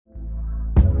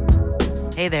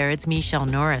Hey there, it's Michelle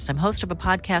Norris. I'm host of a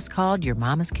podcast called Your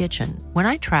Mama's Kitchen. When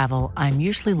I travel, I'm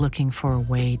usually looking for a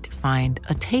way to find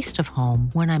a taste of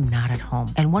home when I'm not at home.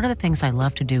 And one of the things I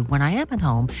love to do when I am at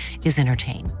home is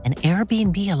entertain. And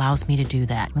Airbnb allows me to do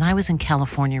that. When I was in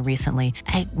California recently,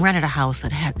 I rented a house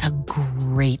that had a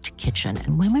great kitchen.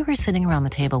 And when we were sitting around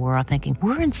the table, we were all thinking,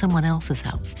 we're in someone else's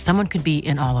house. Someone could be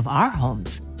in all of our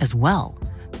homes as well.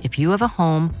 If you have a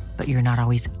home, but you're not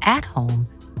always at home,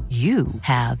 you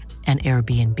have an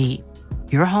Airbnb.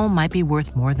 Your home might be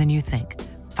worth more than you think.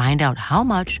 Find out how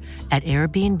much at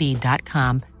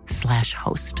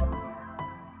airbnb.com/host.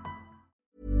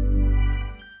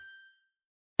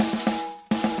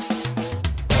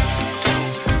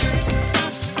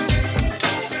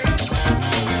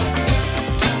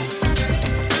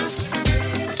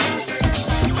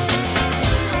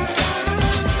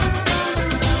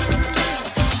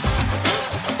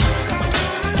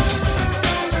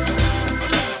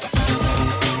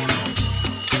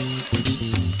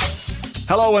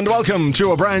 Hello and welcome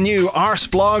to a brand new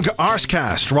Arseblog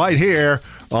Arsecast right here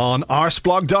on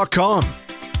arseblog.com.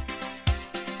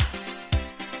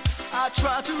 I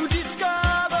try to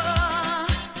discover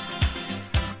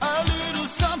a little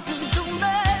something to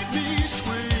make me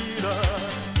sweeter.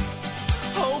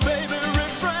 Oh baby,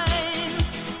 refrain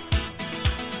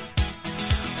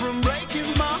from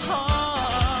breaking my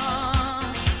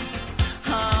heart.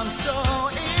 I'm so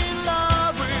in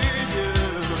love with you.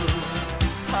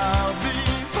 I'll be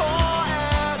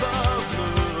forever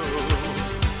blue.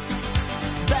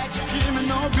 That you give me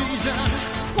no reason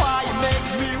why you make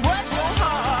me work so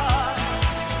hard.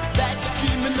 That you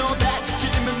give me no, that you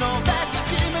give me no, that you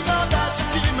give me no, that you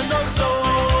give me no soul.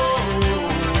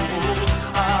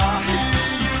 I hear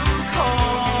you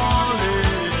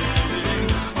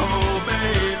calling, oh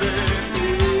baby,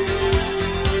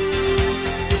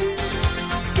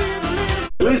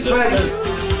 please.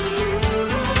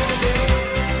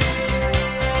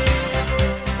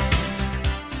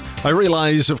 I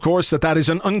realize, of course, that is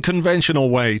an unconventional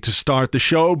way to start the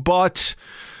show, but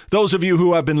those of you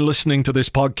who have been listening to this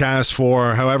podcast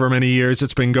for however many years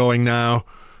it's been going now,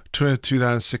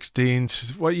 2016,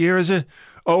 what year is it?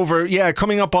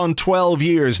 Coming up on 12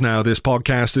 years now this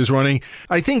podcast is running.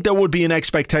 I think there would be an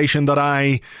expectation that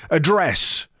I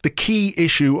address the key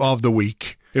issue of the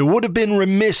week. It would have been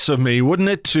remiss of me, wouldn't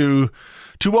it, to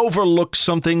overlook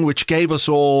something which gave us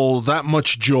all that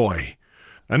much joy.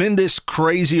 And in this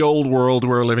crazy old world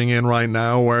we're living in right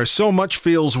now, where so much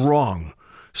feels wrong,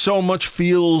 so much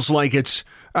feels like it's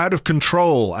out of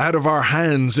control, out of our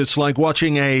hands, it's like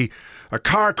watching a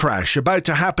car crash about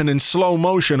to happen in slow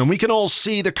motion, and we can all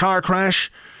see the car crash,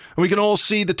 and we can all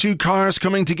see the two cars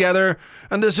coming together,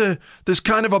 and there's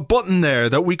kind of a button there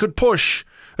that we could push.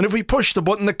 And if we push the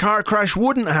button, the car crash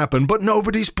wouldn't happen, but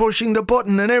nobody's pushing the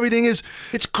button and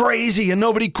it's crazy and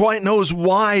nobody quite knows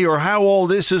why or how all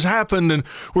this has happened, and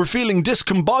we're feeling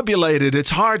discombobulated. It's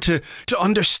hard to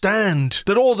understand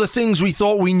that all the things we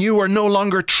thought we knew are no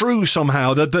longer true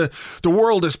somehow, that the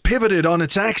world has pivoted on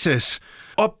its axis.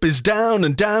 Up is down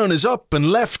and down is up,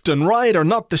 and left and right are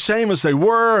not the same as they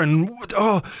were, and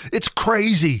it's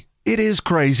crazy. It is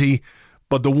crazy,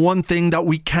 but the one thing that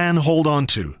we can hold on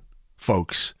to,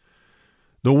 folks,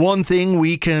 the one thing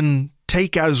we can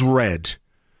take as read,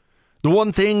 the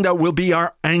one thing that will be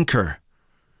our anchor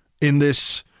in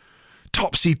this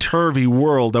topsy-turvy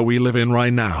world that we live in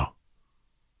right now,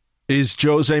 is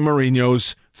Jose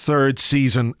Mourinho's third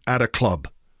season at a club.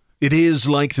 It is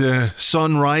like the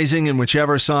sun rising in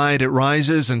whichever side it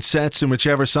rises and sets in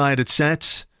whichever side it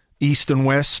sets, east and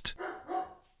west.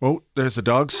 Oh, there's the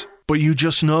dogs. But you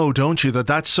just know, don't you,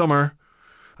 that summer,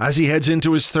 as he heads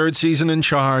into his third season in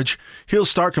charge, he'll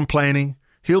start complaining,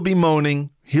 he'll be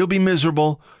moaning, he'll be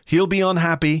miserable, he'll be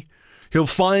unhappy, he'll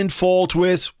find fault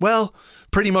with, well,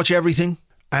 pretty much everything,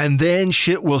 and then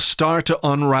shit will start to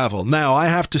unravel. Now, I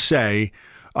have to say,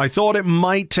 I thought it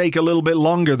might take a little bit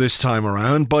longer this time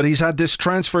around, but he's had this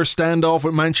transfer standoff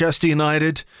with Manchester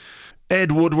United.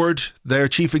 Ed Woodward, their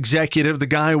chief executive, the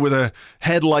guy with a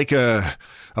head like a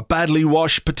badly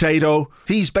washed potato,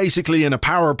 he's basically in a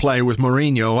power play with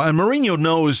Mourinho, and Mourinho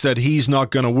knows that he's not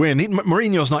going to win.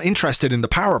 Mourinho's not interested in the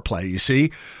power play, you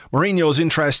see. Mourinho's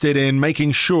interested in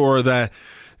making sure that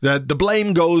the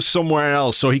blame goes somewhere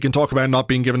else, so he can talk about not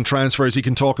being given transfers, he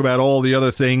can talk about all the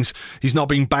other things, he's not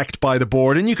being backed by the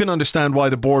board, and you can understand why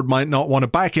the board might not want to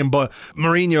back him, but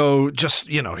Mourinho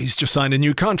he's just signed a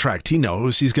new contract. He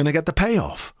knows he's going to get the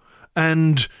payoff.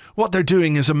 And what they're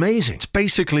doing is amazing. It's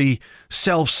basically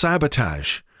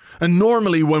self-sabotage. And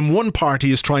normally when one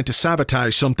party is trying to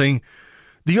sabotage something,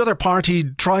 the other party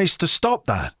tries to stop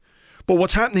that. But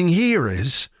what's happening here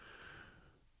is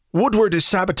Woodward is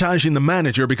sabotaging the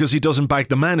manager because he doesn't back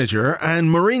the manager, and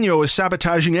Mourinho is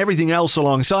sabotaging everything else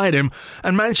alongside him,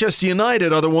 and Manchester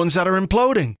United are the ones that are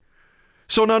imploding.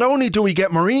 So not only do we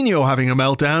get Mourinho having a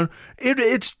meltdown,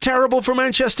 it's terrible for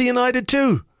Manchester United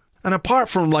too. And apart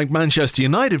from like Manchester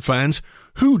United fans,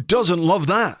 who doesn't love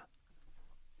that?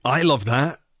 I love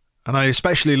that. And I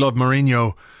especially love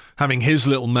Mourinho having his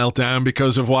little meltdown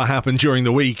because of what happened during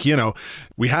the week. You know,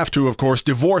 we have to, of course,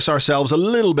 divorce ourselves a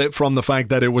little bit from the fact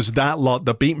that it was that lot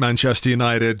that beat Manchester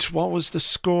United. What was the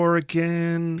score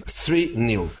again?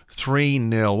 3-0.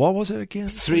 3-0. What was it again?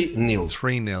 3-0.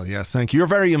 3-0, yeah, thank you. You're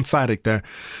very emphatic there.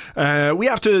 We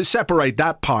have to separate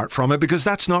that part from it because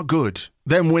that's not good.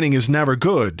 Them winning is never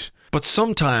good. But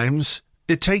sometimes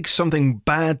it takes something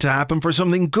bad to happen for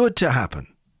something good to happen.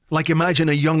 Like imagine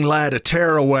a young lad, a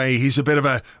tearaway, he's a bit of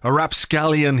a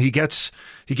rapscallion, he gets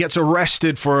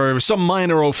arrested for some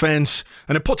minor offence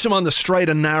and it puts him on the straight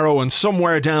and narrow, and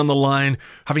somewhere down the line,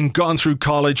 having gone through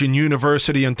college and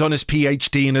university and done his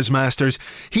PhD and his masters,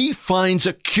 he finds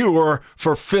a cure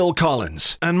for Phil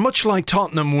Collins. And much like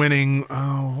Tottenham winning,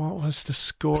 what was the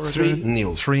score? 3-0.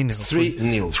 3-0.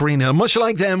 3-0. 3-0. Much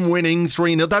like them winning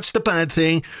 3-0. That's the bad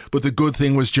thing. But the good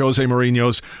thing was Jose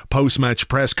Mourinho's post-match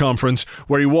press conference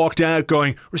where he walked out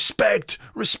going, respect,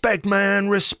 man,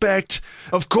 respect.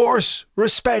 Of course,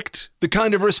 respect. The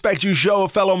kind of respect you show a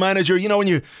fellow manager, you know,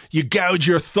 when you gouge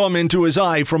your thumb into his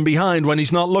eye from behind when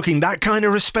he's not looking, that kind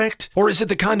of respect? Or is it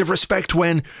the kind of respect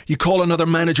when you call another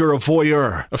manager a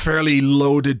voyeur, a fairly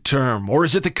loaded term? Or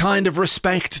is it the kind of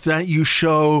respect that you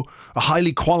show a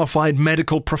highly qualified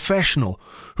medical professional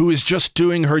who is just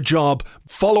doing her job,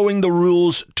 following the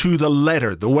rules to the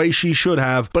letter, the way she should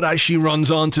have, but as she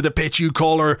runs onto the pitch, you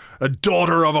call her a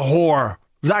daughter of a whore?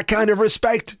 That kind of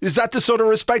respect? Is that the sort of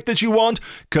respect that you want?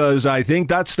 Because I think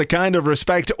that's the kind of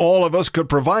respect all of us could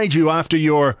provide you after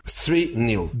your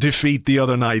 3-0 defeat the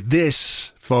other night.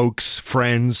 This, folks,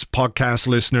 friends, podcast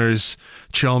listeners,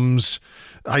 chums,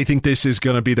 I think this is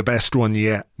going to be the best one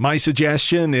yet. My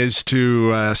suggestion is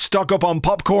to stock up on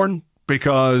popcorn,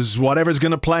 because whatever's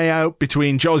going to play out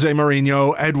between Jose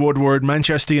Mourinho, Ed Woodward,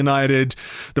 Manchester United,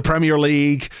 the Premier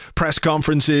League, press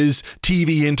conferences,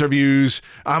 TV interviews,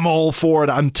 I'm all for it.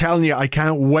 I'm telling you, I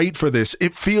can't wait for this.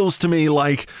 It feels to me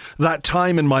like that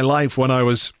time in my life when I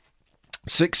was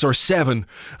 6 or 7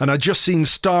 and I'd just seen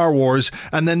Star Wars,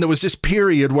 and then there was this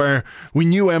period where we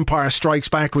knew Empire Strikes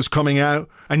Back was coming out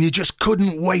and you just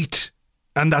couldn't wait.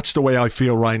 And that's the way I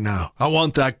feel right now. I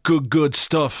want that good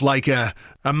stuff, like a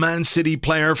Man City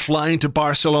player flying to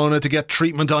Barcelona to get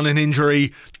treatment on an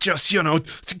injury, just, you know,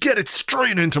 to get it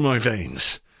straight into my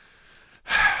veins.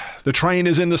 The train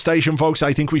is in the station, folks.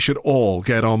 I think we should all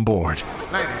get on board.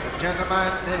 Ladies and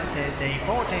gentlemen, this is the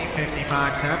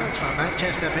 14:55 service from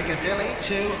Manchester Piccadilly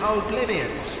to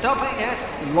Oblivion, stopping at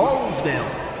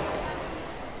Lowesville.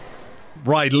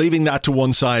 Right, leaving that to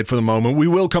one side for the moment. We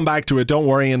will come back to it, don't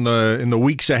worry, in the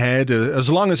weeks ahead,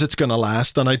 as long as it's going to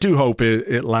last. And I do hope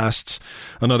it lasts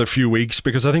another few weeks,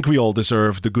 because I think we all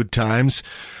deserve the good times.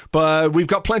 But we've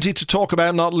got plenty to talk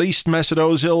about, not least Mesut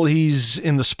Ozil. He's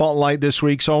in the spotlight this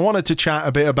week, so I wanted to chat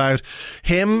a bit about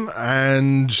him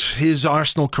and his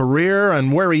Arsenal career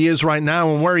and where he is right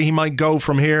now and where he might go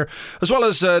from here, as well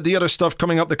as the other stuff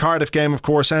coming up, the Cardiff game, of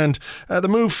course, and the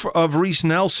move of Reiss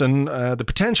Nelson, the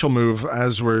potential move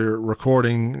as we're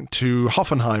recording, to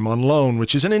Hoffenheim on loan,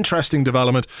 which is an interesting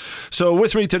development. So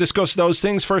with me to discuss those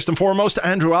things, first and foremost,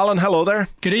 Andrew Allen. Hello there.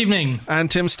 Good evening.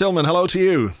 And Tim Stillman. Hello to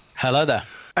you. Hello there.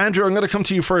 Andrew, I'm going to come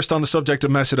to you first on the subject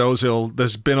of Mesut Ozil.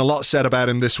 There's been a lot said about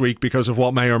him this week because of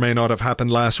what may or may not have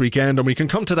happened last weekend, and we can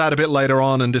come to that a bit later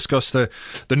on and discuss the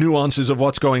nuances of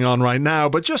what's going on right now.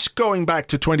 But just going back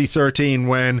to 2013,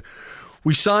 when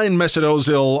we signed Mesut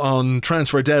Ozil on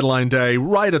transfer deadline day,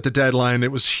 right at the deadline,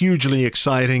 it was hugely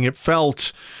exciting. It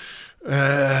felt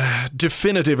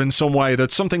definitive in some way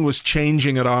that something was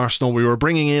changing at Arsenal. We were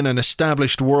bringing in an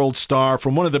established world star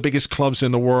from one of the biggest clubs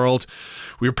in the world.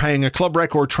 We were paying a club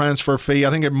record transfer fee.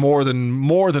 I think it more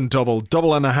than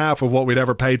double and a half of what we'd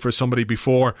ever paid for somebody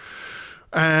before.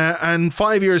 And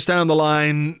 5 years down the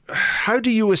line, how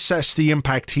do you assess the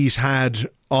impact he's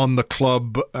had on the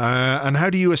club, and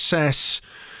how do you assess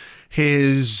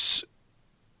his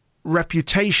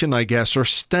reputation, I guess, or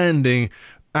standing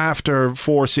after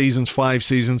 5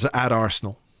 seasons at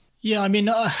Arsenal? Yeah, I mean,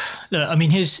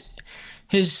 his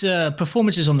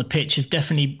performances on the pitch have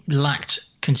definitely lacked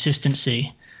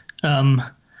consistency.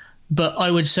 But I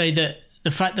would say that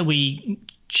the fact that we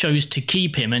chose to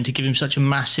keep him and to give him such a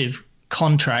massive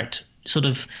contract sort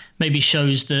of maybe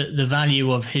shows the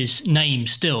value of his name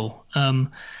still.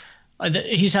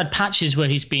 he's had patches where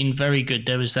he's been very good.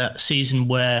 There was that season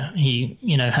where he,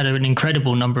 had an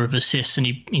incredible number of assists, and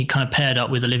he kind of paired up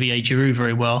with Olivier Giroud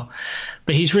very well.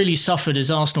 But he's really suffered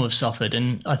as Arsenal have suffered.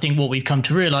 And I think what we've come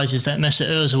to realise is that Mesut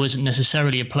Ozil isn't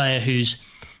necessarily a player who's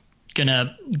going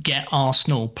to get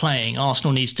Arsenal playing.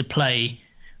 Arsenal needs to play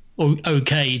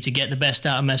okay to get the best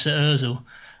out of Mesut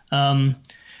Ozil.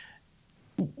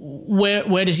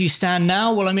 Where does he stand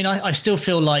now? Well, I mean, I still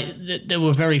feel like there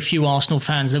were very few Arsenal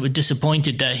fans that were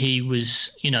disappointed that he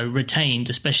was, retained,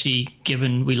 especially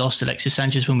given we lost Alexis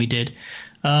Sanchez when we did.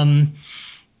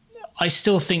 I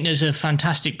still think there's a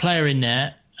fantastic player in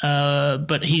there,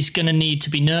 but he's going to need to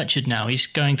be nurtured now. He's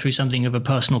going through something of a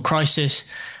personal crisis.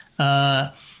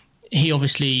 He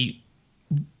obviously,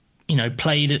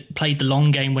 played the long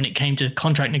game when it came to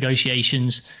contract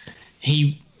negotiations.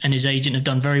 He and his agent have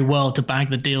done very well to bag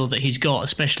the deal that he's got,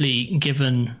 especially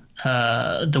given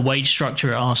the wage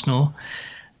structure at Arsenal.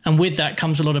 And with that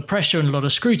comes a lot of pressure and a lot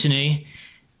of scrutiny.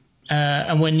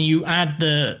 And when you add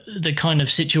the kind of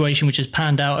situation which has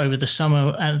panned out over the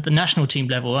summer at the national team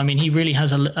level, I mean, he really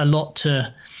has a lot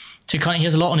he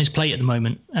has a lot on his plate at the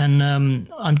moment. And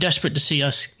I'm desperate to see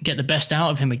us get the best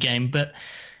out of him again. But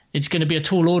it's going to be a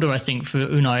tall order, I think, for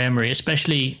Unai Emery,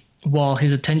 especially while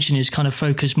his attention is kind of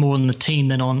focused more on the team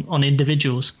than on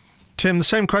individuals. Tim, the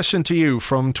same question to you.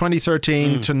 From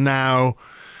 2013 to now,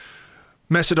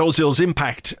 Mesut Ozil's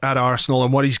impact at Arsenal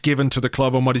and what he's given to the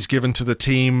club and what he's given to the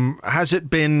team, has it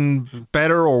been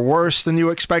better or worse than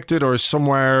you expected, or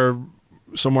somewhere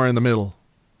in the middle?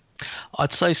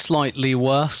 I'd say slightly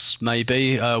worse,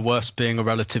 maybe. Worse being a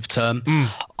relative term.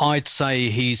 I'd say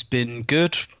he's been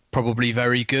good, probably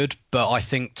very good, but I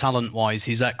think talent-wise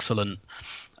he's excellent.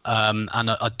 And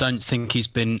I don't think he's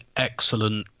been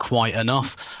excellent quite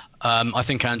enough. I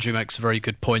think Andrew makes a very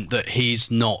good point that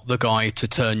he's not the guy to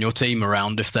turn your team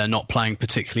around if they're not playing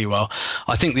particularly well.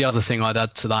 I think the other thing I'd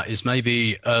add to that is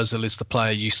maybe Ozil is the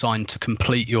player you sign to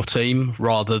complete your team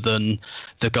rather than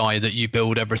the guy that you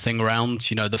build everything around,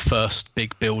 the first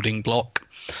big building block.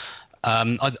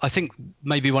 I think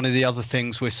maybe one of the other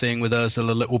things we're seeing with Ozil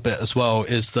a little bit as well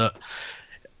is that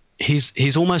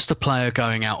he's almost a player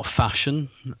going out of fashion.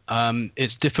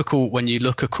 It's difficult when you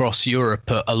look across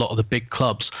Europe at a lot of the big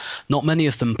clubs. Not many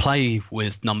of them play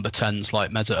with number 10s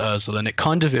like Mesut Ozil, and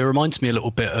it reminds me a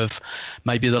little bit of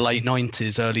maybe the late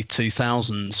 90s, early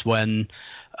 2000s when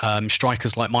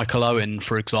strikers like Michael Owen,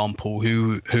 for example,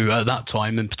 who at that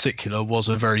time in particular was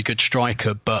a very good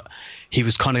striker, but he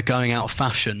was kind of going out of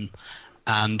fashion.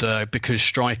 And because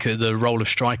the role of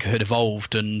striker had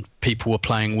evolved and people were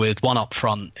playing with one up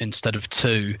front instead of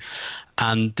two.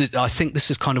 And I think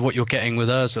this is kind of what you're getting with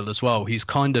Ozil as well. He's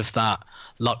kind of that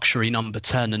luxury number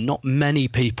 10, and not many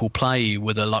people play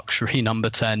with a luxury number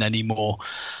 10 anymore.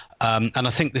 And I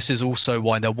think this is also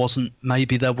why there wasn't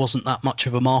that much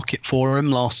of a market for him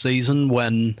last season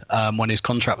when his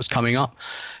contract was coming up.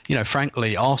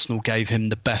 Frankly, Arsenal gave him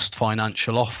the best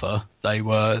financial offer. They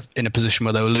were in a position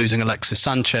where they were losing Alexis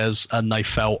Sanchez, and they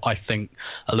felt, I think,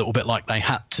 a little bit like they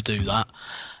had to do that.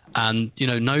 And,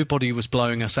 nobody was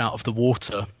blowing us out of the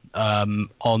water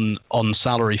on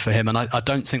salary for him. And I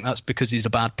don't think that's because he's a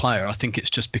bad player. I think it's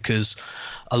just because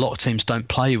a lot of teams don't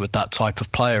play with that type of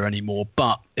player anymore.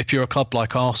 But if you're a club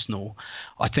like Arsenal,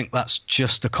 I think that's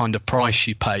just the kind of price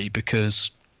you pay,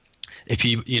 because if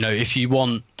you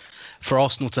want for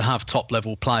Arsenal to have top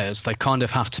level players, they kind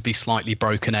of have to be slightly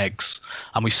broken eggs.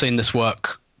 And we've seen this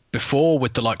work before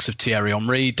with the likes of Thierry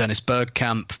Henry, Dennis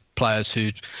Bergkamp, players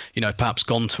who'd, perhaps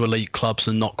gone to elite clubs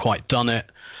and not quite done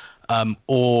it.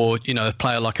 Or, a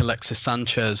player like Alexis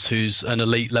Sanchez, who's an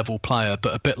elite level player,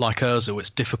 but a bit like Ozil,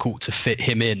 it's difficult to fit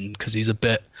him in because he's a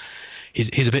bit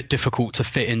difficult to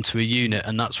fit into a unit,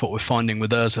 and that's what we're finding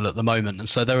with Ozil at the moment. And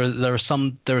so there are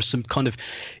some kind of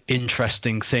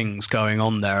interesting things going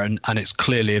on there, and it's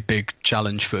clearly a big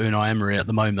challenge for Unai Emery at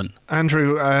the moment.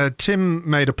 Andrew, Tim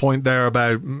made a point there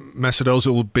about Mesut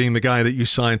Ozil being the guy that you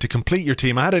signed to complete your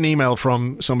team. I had an email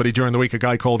from somebody during the week, a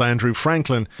guy called Andrew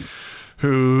Franklin,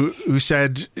 who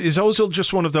said, is Ozil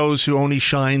just one of those who only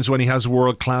shines when he has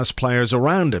world-class players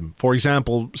around him? For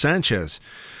example, Sanchez.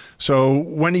 So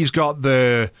when he's got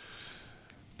the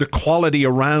quality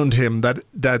around him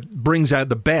that brings out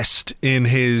the best in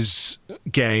his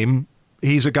game,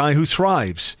 he's a guy who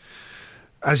thrives,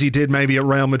 as he did maybe at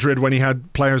Real Madrid when he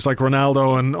had players like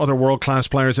Ronaldo and other world-class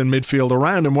players in midfield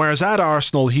around him. Whereas at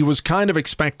Arsenal, he was kind of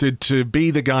expected to be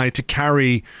the guy to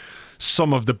carry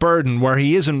some of the burden, where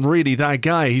he isn't really that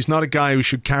guy. He's not a guy who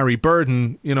should carry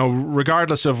burden,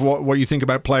 regardless of what you think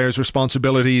about players'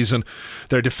 responsibilities and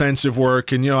their defensive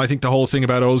work. And, I think the whole thing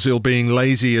about Ozil being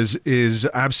lazy is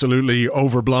absolutely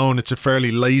overblown. It's a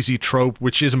fairly lazy trope,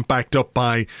 which isn't backed up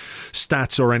by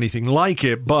stats or anything like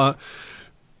it. But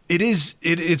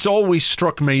it's always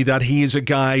struck me that he is a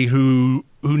guy who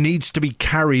needs to be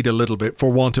carried a little bit,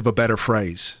 for want of a better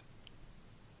phrase.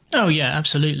 Oh, yeah,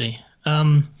 absolutely.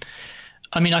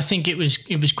 I think it was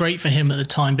great for him at the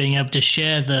time being able to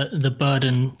share the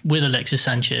burden with Alexis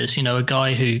Sanchez, a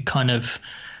guy who kind of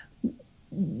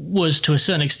was, to a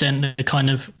certain extent, the kind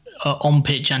of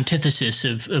on-pitch antithesis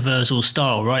of Ozil's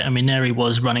style, right? I mean, there he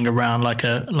was running around like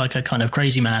a kind of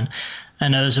crazy man,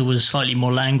 and Ozil was slightly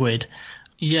more languid.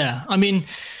 Yeah, I mean,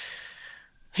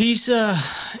 he's a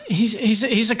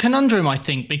conundrum, I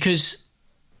think, because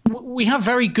we have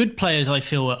very good players, I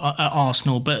feel, at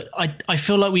Arsenal, but I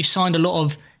feel like we've signed a lot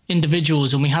of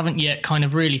individuals and we haven't yet kind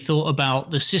of really thought about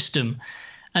the system.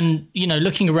 And,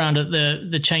 looking around at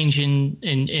the change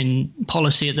in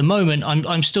policy at the moment,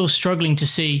 I'm still struggling to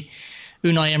see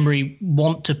Unai Emery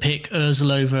want to pick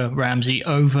Ozil over Ramsey,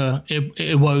 over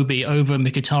Iwobi, over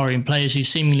Mkhitaryan, players who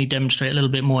seemingly demonstrate a little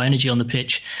bit more energy on the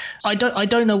pitch. I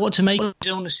don't know what to make.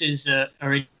 Illnesses are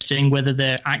interesting, whether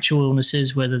they're actual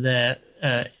illnesses, whether they're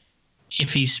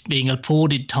if he's being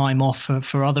afforded time off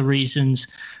for other reasons.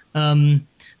 But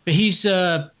he's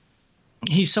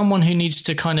someone who needs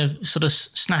to kind of sort of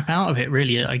snap out of it,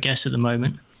 really, I guess, at the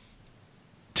moment.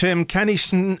 Tim, can he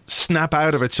snap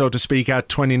out of it, so to speak, at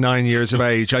 29 years of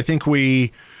age? I think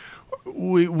we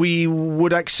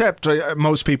would accept,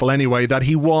 most people anyway, that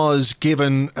he was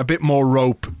given a bit more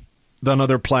rope than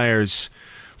other players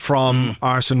from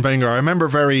Arsene Wenger. I remember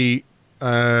very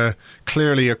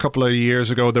clearly a couple of years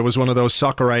ago there was one of those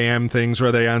Soccer AM things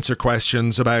where they answer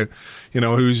questions about,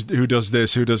 who does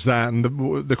this, who does that, and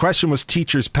the question was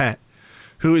teacher's pet.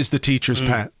 Who is the teacher's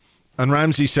pet? And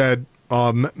Ramsey said,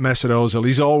 Mesut Ozil.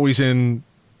 He's always in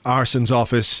Arsene's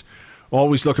office,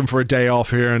 always looking for a day off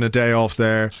here and a day off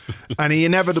there. And he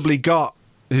inevitably got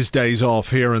his days off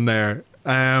here and there.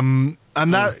 And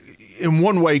that, in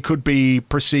one way, could be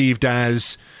perceived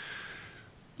as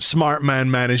smart man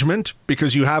management,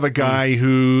 because you have a guy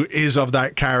who is of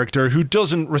that character, who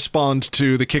doesn't respond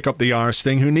to the kick up the arse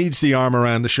thing, who needs the arm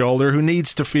around the shoulder, who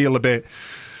needs to feel a bit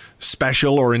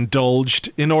special or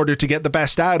indulged in order to get the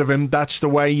best out of him. That's the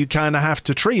way you kind of have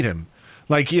to treat him.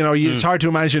 Like, it's hard to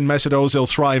imagine Mesut Ozil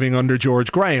thriving under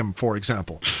George Graham, for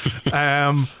example.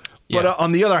 But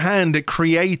on the other hand, it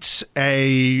creates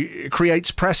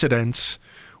precedents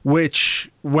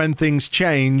which, when things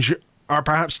change, are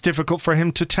perhaps difficult for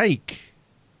him to take.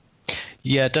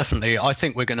 Yeah, definitely. I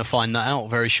think we're going to find that out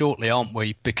very shortly, aren't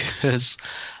we? Because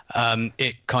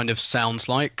it kind of sounds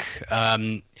like,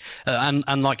 and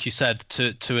like you said,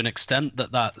 to an extent,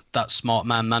 that smart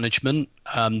man management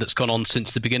that's gone on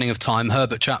since the beginning of time.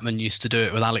 Herbert Chapman used to do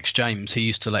it with Alex James. He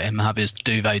used to let him have his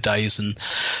duvet days and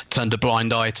turned a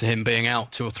blind eye to him being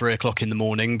out 2 or 3 o'clock in the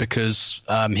morning because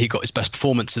he got his best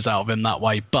performances out of him that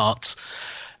way. But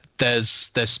there's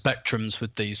spectrums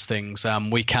with these things.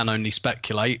 We can only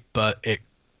speculate, but it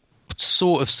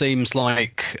sort of seems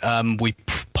like we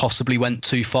possibly went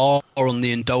too far on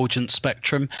the indulgent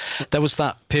spectrum. There was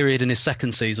that period in his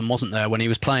second season, wasn't there, when he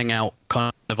was playing out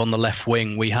kind of on the left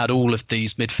wing. We had all of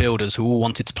these midfielders who all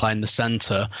wanted to play in the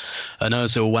centre, and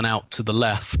Ozil went out to the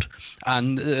left.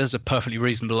 And there's a perfectly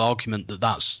reasonable argument that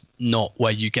that's not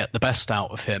where you get the best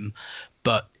out of him.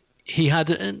 But he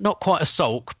had not quite a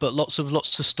sulk, but lots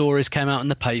of stories came out in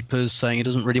the papers saying he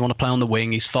doesn't really want to play on the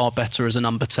wing. He's far better as a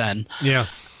number 10. Yeah.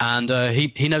 And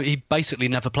he basically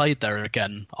never played there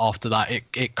again after that.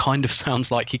 It kind of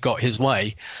sounds like he got his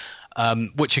way,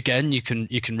 which again you can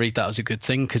read that as a good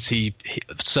thing, because he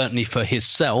certainly for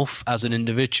himself as an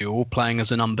individual playing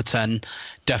as a number 10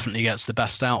 definitely gets the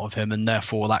best out of him, and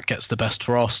therefore that gets the best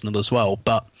for Arsenal as well.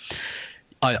 But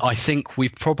I think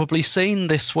we've probably seen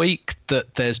this week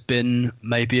that there's been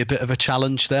maybe a bit of a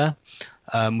challenge there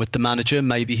with the manager.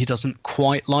 Maybe he doesn't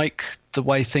quite like the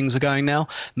way things are going now.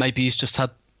 Maybe he's just had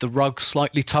the rug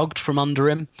slightly tugged from under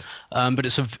him. But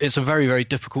it's a very, very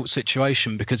difficult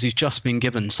situation because he's just been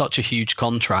given such a huge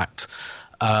contract.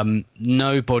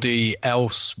 Nobody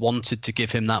else wanted to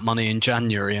give him that money in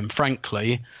January. And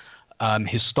frankly,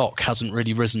 his stock hasn't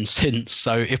really risen since.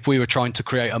 So if we were trying to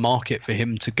create a market for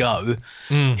him to go,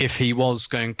 if he was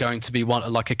going to be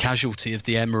one like a casualty of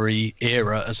the Emery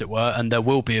era, as it were, and there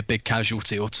will be a big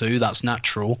casualty or two, that's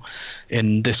natural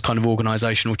in this kind of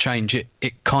organisational change.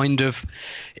 It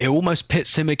almost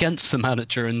pits him against the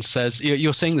manager and says,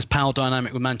 you're seeing this power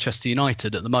dynamic with Manchester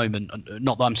United at the moment.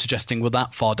 Not that I'm suggesting we're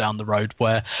that far down the road,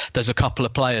 where there's a couple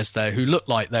of players there who look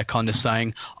like they're kind of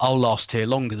saying, I'll last here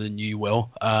longer than you will.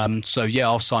 So yeah,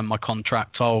 I'll sign my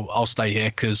contract. I'll stay here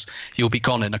because you'll be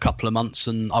gone in a couple of months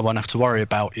and I won't have to worry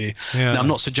about you. Yeah. Now, I'm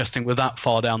not suggesting we're that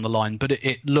far down the line, but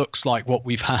it looks like what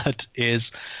we've had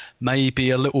is maybe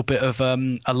a little bit of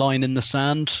a line in the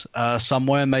sand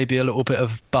somewhere, maybe a little bit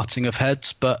of butting of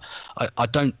heads. But I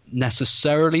don't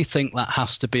necessarily think that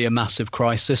has to be a massive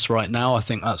crisis right now. I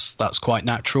think that's quite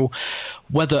natural.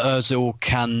 Whether Ozil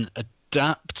can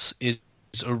adapt is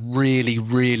a really,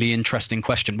 really interesting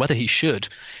question. Whether he should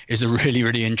is a really,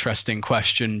 really interesting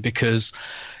question, because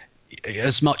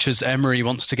as much as Emery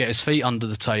wants to get his feet under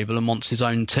the table and wants his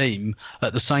own team,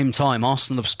 at the same time,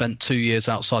 Arsenal have spent 2 years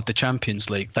outside the Champions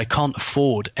League. They can't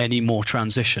afford any more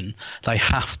transition. They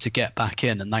have to get back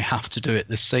in, and they have to do it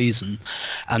this season.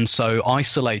 And so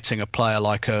isolating a player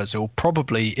like Ozil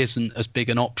probably isn't as big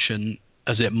an option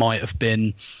as it might have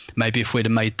been maybe if we'd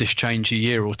have made this change a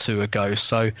year or two ago.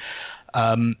 So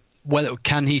whether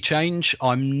can he change?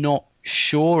 I'm not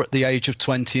sure at the age of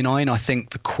 29. I think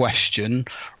the question,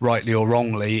 rightly or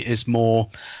wrongly, is more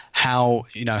how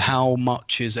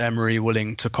much is Emery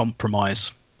willing to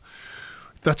compromise?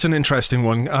 That's an interesting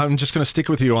one. I'm just going to stick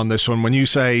with you on this one. When you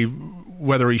say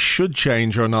whether he should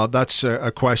change or not, that's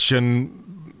a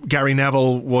question. Gary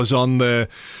Neville was on the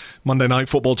Monday Night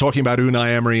Football talking about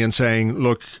Unai Emery and saying,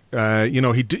 look,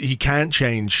 he can't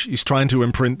change. He's trying to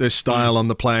imprint this style on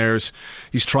the players.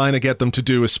 He's trying to get them to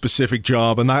do a specific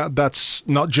job. And that's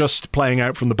not just playing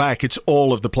out from the back. It's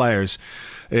all of the players.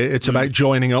 It's about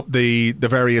joining up the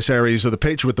various areas of the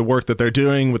pitch with the work that they're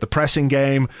doing, with the pressing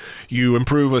game. You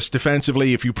improve us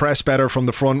defensively if you press better from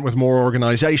the front with more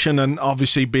organisation, and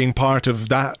obviously being part of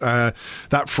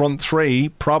that front three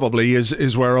probably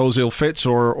is where Ozil fits,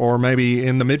 or maybe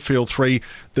in the midfield three,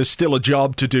 there's still a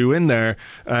job to do in there.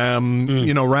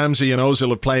 Ramsey and Ozil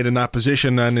have played in that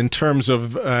position, and in terms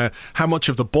of how much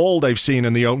of the ball they've seen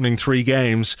in the opening 3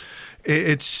 games,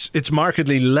 it's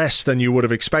markedly less than you would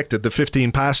have expected. The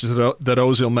 15 passes that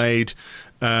Ozil made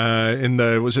in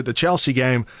the Chelsea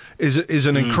game is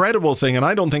an incredible thing, and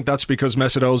I don't think that's because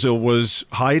Mesut Ozil was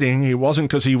hiding. He wasn't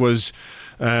because he was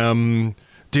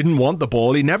didn't want the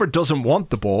ball. He never doesn't want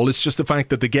the ball. It's just the fact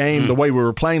that the game, the way we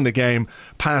were playing the game,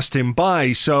 passed him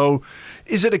by. So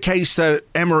is it a case that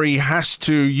Emery has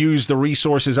to use the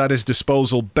resources at his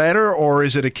disposal better, or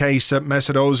is it a case that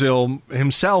Mesut Ozil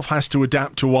himself has to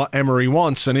adapt to what Emery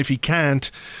wants? And if he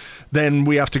can't, then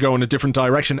we have to go in a different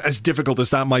direction, as difficult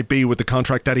as that might be with the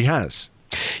contract that he has.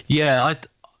 Yeah,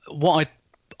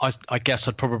 I guess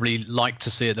I'd probably like to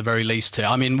see at the very least here.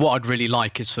 I mean, what I'd really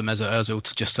like is for Mesut Ozil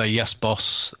to just say, yes,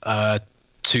 boss,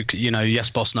 yes,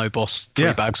 boss, no boss,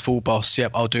 3 bags, full boss.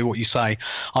 Yep, I'll do what you say.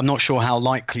 I'm not sure how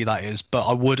likely that is, but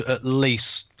I would at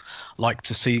least like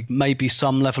to see maybe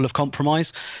some level of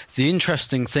compromise. The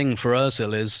interesting thing for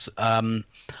Ozil is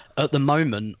at the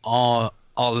moment are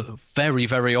very,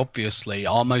 very obviously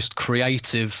our most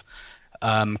creative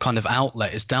kind of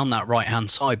outlet is down that right-hand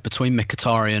side between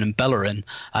Mkhitaryan and Bellerin,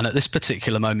 and at this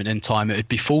particular moment in time it would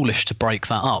be foolish to break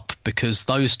that up, because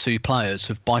those 2 players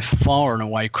have by far and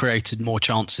away created more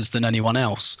chances than anyone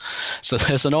else. So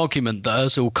there's an argument that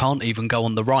Ozil can't even go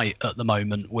on the right at the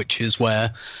moment, which is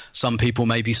where some people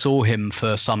maybe saw him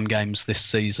for some games this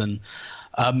season.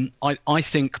 I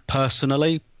think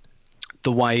personally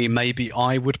the way maybe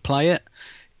I would play it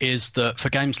is that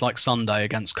for games like Sunday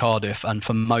against Cardiff, and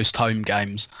for most home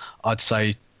games, I'd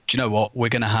say, do you know what, we're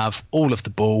going to have all of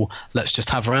the ball. Let's just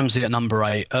have Ramsey at number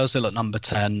 8, Ozil at number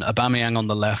 10, Aubameyang on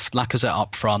the left, Lacazette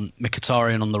up front,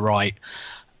 Mkhitaryan on the right,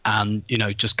 and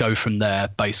just go from there.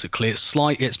 Basically,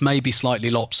 it's maybe slightly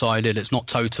lopsided, it's not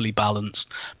totally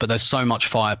balanced, but there's so much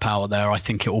firepower there, I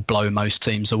think it will blow most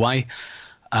teams away.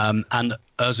 And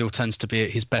Ozil tends to be at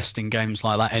his best in games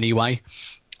like that anyway.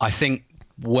 I think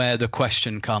where the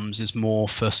question comes is more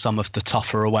for some of the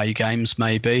tougher away games,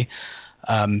 maybe.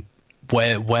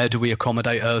 Where do we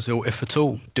accommodate Ozil, if at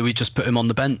all? Do we just put him on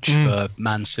the bench for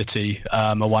Man City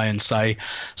away and say,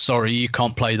 sorry, you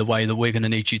can't play the way that we're going to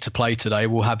need you to play today,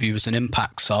 we'll have you as an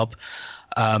impact sub?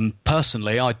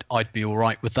 Personally, I'd be all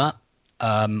right with that.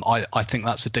 I think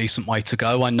that's a decent way to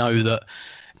go. I know that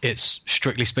it's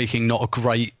strictly speaking not a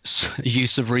great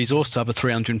use of resource to have a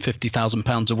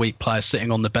 £350,000 a week player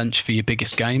sitting on the bench for your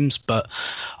biggest games. But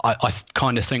I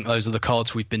kind of think those are the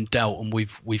cards we've been dealt, and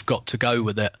we've got to go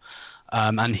with it.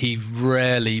 And he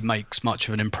rarely makes much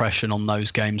of an impression on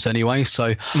those games anyway.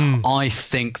 So I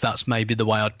think that's maybe the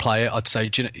way I'd play it. I'd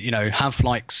say, have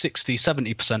like 60,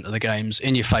 70% of the games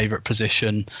in your favourite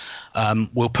position.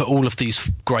 We'll put all of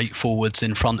these great forwards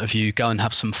in front of you, go and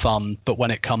have some fun. But when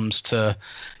it comes to,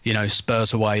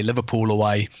 Spurs away, Liverpool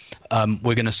away,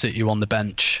 we're going to sit you on the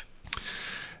bench.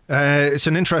 It's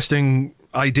an interesting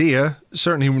idea,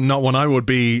 certainly not one I would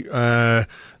be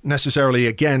necessarily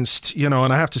against, and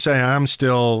I have to say I am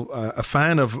still a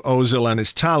fan of Ozil and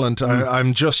his talent.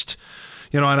 I'm just,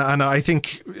 and I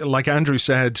think, like Andrew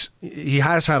said, he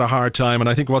has had a hard time, and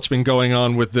I think what's been going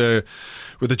on with the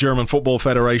German Football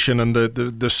Federation and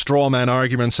the straw man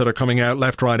arguments that are coming out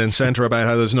left, right and centre about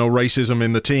how there's no racism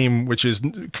in the team, which is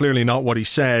clearly not what he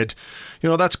said,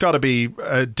 that's got to be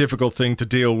a difficult thing to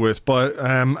deal with. But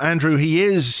Andrew, he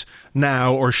is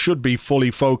now, or should be, fully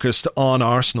focused on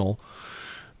Arsenal.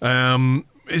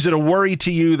 Is it a worry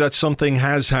to you that something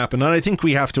has happened? And I think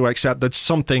we have to accept that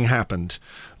something happened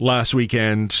last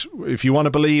weekend. If you want to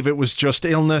believe it was just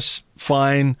illness,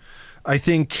 fine. I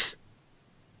think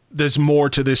there's more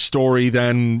to this story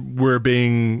than we're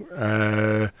being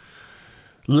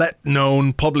let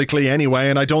known publicly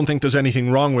anyway, and I don't think there's anything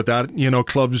wrong with that.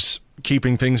 Clubs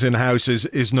keeping things in-house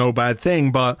is no bad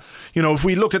thing. But, if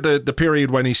we look at the period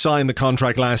when he signed the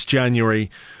contract last January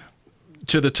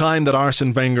to the time that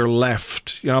Arsene Wenger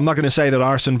left, I'm not going to say that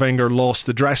Arsene Wenger lost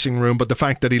the dressing room, but the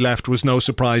fact that he left was no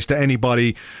surprise to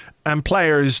anybody. And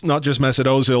players, not just Mesut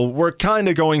Ozil, were kind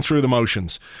of going through the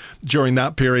motions during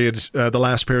that period, the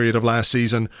last period of last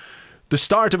season. The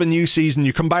start of a new season,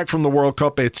 you come back from the World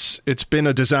Cup, it's been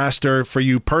a disaster for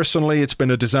you personally. It's been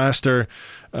a disaster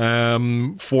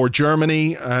for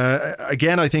Germany.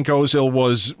 Again, I think Ozil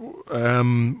was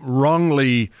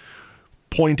wrongly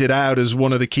pointed out as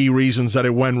one of the key reasons that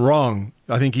it went wrong.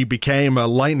 I think he became a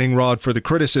lightning rod for the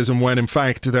criticism when in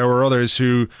fact there were others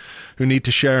who need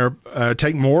to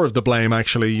take more of the blame,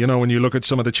 actually. When you look at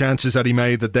some of the chances that he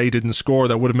made that they didn't score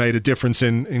that would have made a difference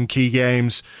in key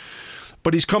games.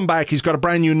 But he's come back, he's got a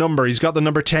brand new number, he's got the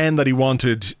number 10 that he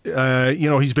wanted.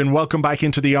 He's been welcomed back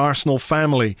into the Arsenal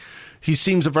family. He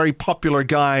seems a very popular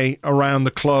guy around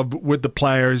the club with the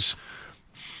players.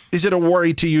 Is it a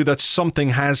worry to you that something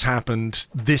has happened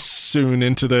this soon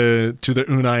into the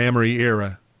Unai Emery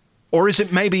era? Or is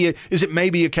it maybe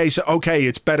a case of, okay,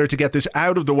 it's better to get this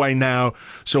out of the way now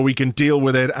so we can deal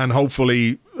with it and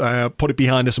hopefully put it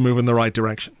behind us and move in the right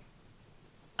direction?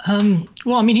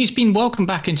 He's been welcomed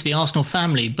back into the Arsenal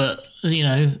family, but,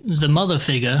 the mother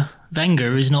figure,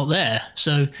 Wenger, is not there.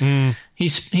 So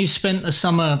he's spent the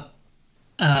summer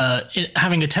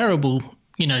having a terrible,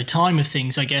 time of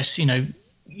things, I guess.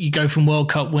 You go from World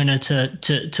Cup winner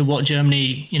to what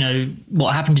Germany,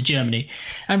 what happened to Germany.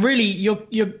 And really,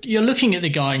 you're looking at the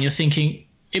guy and you're thinking,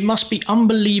 it must be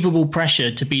unbelievable pressure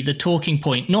to be the talking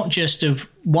point, not just of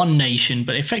one nation,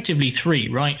 but effectively three,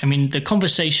 right? I mean, the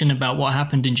conversation about what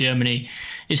happened in Germany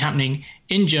is happening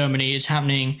in Germany, it's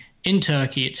happening in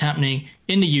Turkey, it's happening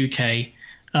in the UK.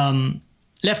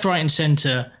 Left, right and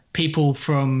centre, people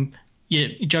from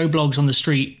Joe Blogs on the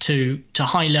street to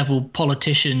high-level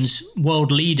politicians, world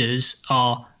leaders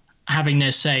are having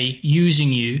their say,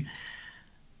 using you.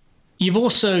 You've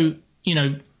also,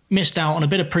 missed out on a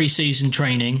bit of pre-season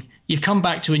training. You've come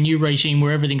back to a new regime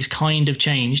where everything's kind of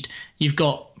changed. You're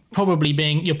probably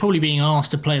being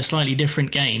asked to play a slightly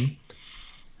different game,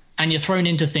 and you're thrown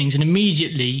into things. And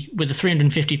immediately, with a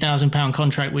 £350,000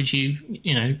 contract, which you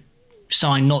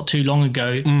signed not too long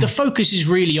ago, the focus is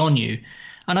really on you.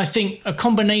 And I think a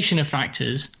combination of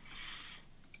factors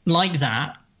like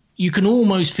that, you can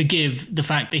almost forgive the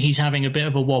fact that he's having a bit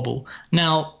of a wobble.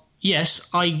 Now, yes,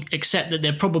 I accept that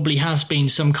there probably has been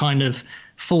some kind of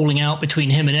falling out between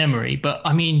him and Emery. But,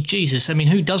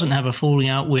 who doesn't have a falling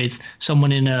out with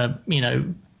someone in a,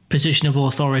 position of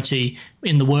authority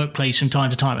in the workplace from time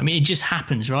to time? It just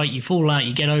happens, right? You fall out,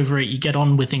 you get over it, you get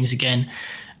on with things again.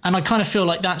 And I kind of feel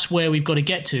like that's where we've got to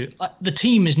get to. The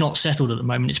team is not settled at the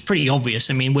moment. It's pretty obvious.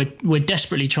 We're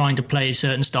desperately trying to play a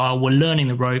certain style. We're learning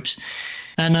the ropes.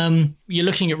 And you're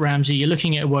looking at Ramsey, you're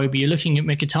looking at Iwobi, you're looking at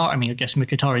Mkhitaryan. I guess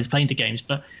Mkhitaryan is playing the games,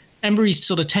 but Emery's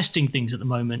sort of testing things at the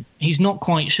moment. He's not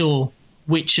quite sure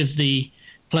which of the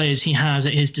players he has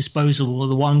at his disposal are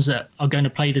the ones that are going to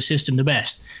play the system the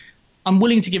best. I'm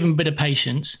willing to give him a bit of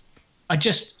patience.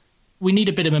 we need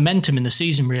a bit of momentum in the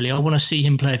season, really. I want to see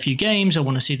him play a few games. I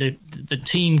want to see the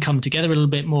team come together a little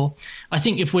bit more. I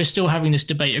think if we're still having this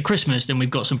debate at Christmas, then we've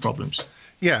got some problems.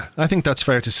 Yeah, I think that's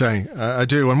fair to say. I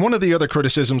do. And one of the other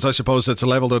criticisms, I suppose, that's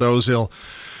levelled at Ozil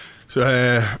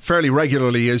fairly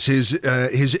regularly is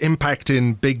his impact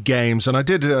in big games. And I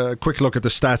did a quick look at the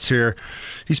stats here.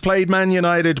 He's played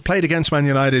against Man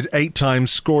United 8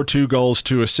 times, scored 2 goals,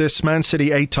 2 assists. Man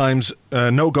City 8 times,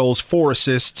 no goals, 4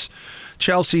 assists.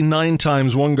 Chelsea 9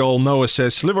 times, 1 goal, no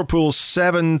assists. Liverpool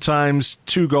 7 times,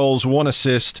 2 goals, 1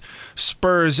 assist.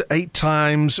 Spurs 8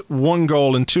 times, 1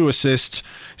 goal and 2 assists.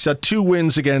 He's had 2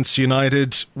 wins against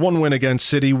United, 1 win against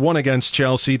City, 1 against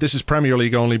Chelsea. This is Premier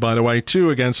League only, by the way.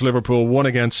 2 against Liverpool, 1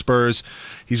 against Spurs.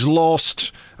 He's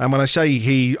lost, and when I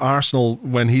say Arsenal,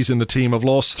 when he's in the team, have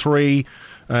lost 3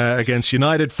 against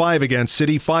United, 5 against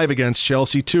City, 5 against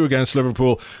Chelsea, 2 against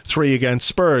Liverpool, 3 against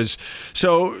Spurs.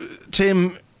 So,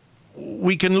 Tim,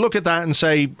 we can look at that and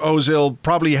say Ozil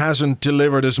probably hasn't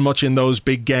delivered as much in those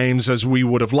big games as we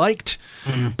would have liked.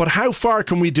 Mm. But how far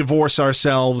can we divorce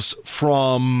ourselves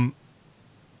from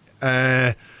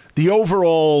the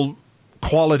overall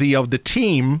quality of the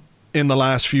team in the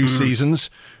last few seasons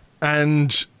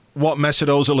and what Mesut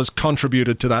Ozil has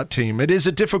contributed to that team? It is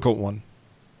a difficult one.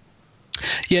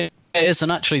 Yeah. It is,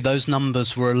 and actually those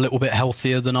numbers were a little bit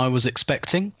healthier than I was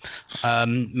expecting.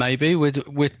 Maybe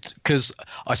because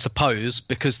I suppose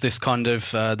because this kind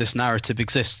of this narrative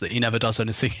exists that he never does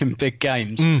anything in big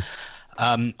games.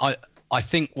 I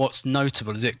think what's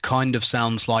notable is it kind of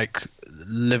sounds like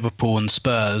Liverpool and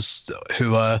Spurs,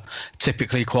 who are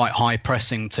typically quite high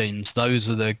pressing teams. Those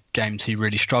are the games he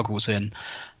really struggles in,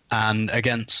 and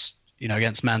against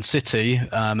Man City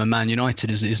and Man United,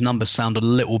 his numbers sound a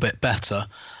little bit better.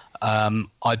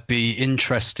 I'd be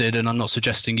interested, and I'm not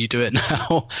suggesting you do it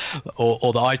now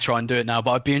or that I try and do it now,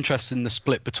 but I'd be interested in the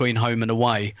split between home and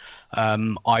away.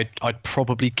 I'd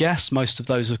probably guess most of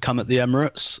those have come at the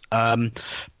Emirates.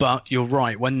 But you're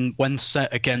right, when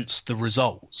set against the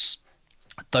results,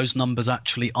 those numbers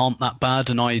actually aren't that bad,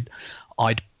 and I'd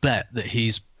bet that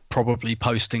he's probably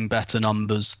posting better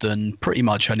numbers than pretty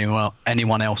much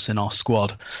anyone else in our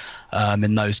squad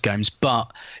in those games.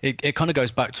 But it kind of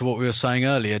goes back to what we were saying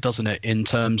earlier, doesn't it? In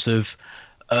terms of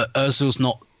Ozil's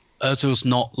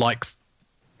not like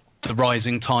the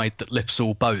rising tide that lifts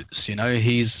all boats. You know,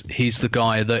 he's the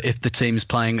guy that if the team's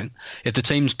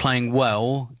playing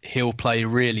well, he'll play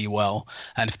really well,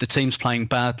 and if the team's playing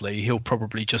badly, he'll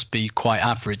probably just be quite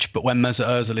average. But when Mesut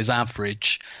Ozil is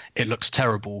average, it looks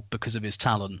terrible because of his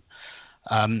talent.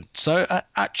 So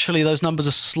actually, those numbers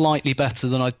are slightly better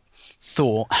than I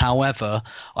thought. However,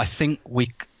 I think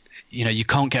you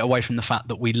can't get away from the fact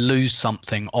that we lose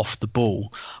something off the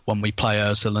ball when we play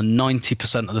Ozil, and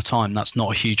 90% of the time that's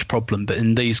not a huge problem, but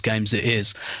in these games it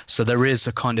is. So there is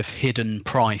a kind of hidden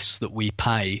price that we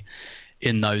pay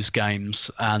in those games,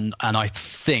 and I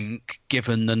think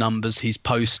given the numbers he's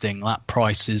posting, that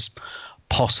price is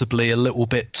possibly a little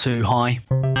bit too high.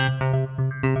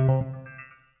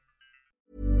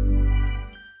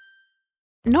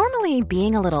 Normally,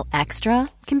 being a little extra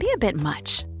can be a bit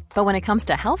much. But when it comes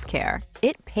to healthcare,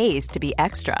 it pays to be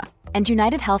extra. And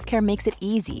United Healthcare makes it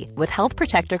easy with Health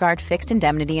Protector Guard fixed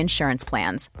indemnity insurance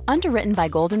plans. Underwritten by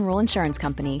Golden Rule Insurance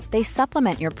Company, they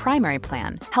supplement your primary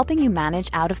plan, helping you manage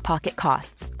out-of-pocket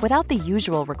costs without the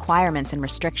usual requirements and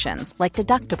restrictions like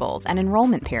deductibles and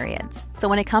enrollment periods. So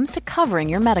when it comes to covering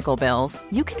your medical bills,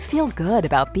 you can feel good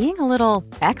about being a little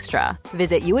extra.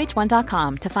 Visit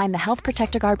uh1.com to find the Health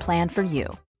Protector Guard plan for you.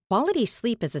 Quality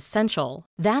sleep is essential.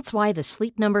 That's why the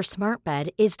Sleep Number Smart Bed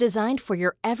is designed for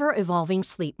your ever-evolving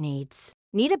sleep needs.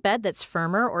 Need a bed that's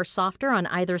firmer or softer on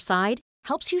either side?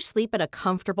 Helps you sleep at a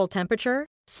comfortable temperature?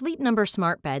 Sleep Number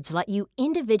Smart Beds let you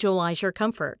individualize your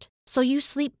comfort, so you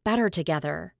sleep better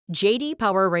together. J.D.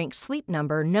 Power ranks Sleep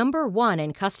Number number 1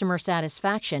 in customer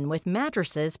satisfaction with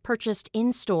mattresses purchased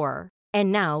in-store.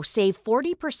 And now, save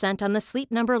 40% on the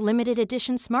Sleep Number Limited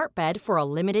Edition Smart Bed for a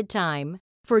limited time.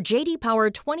 For J.D. Power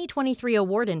 2023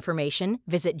 award information,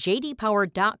 visit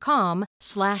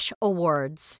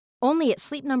jdpower.com/awards. Only at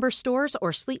Sleep Number stores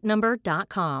or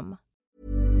sleepnumber.com.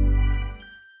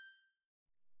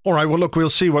 All right, well, look, we'll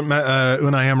see what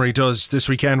Unai Emery does this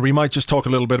weekend. We might just talk a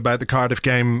little bit about the Cardiff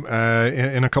game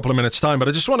in a couple of minutes' time. But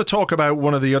I just want to talk about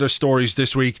one of the other stories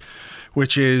this week,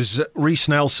 which is Reiss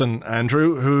Nelson,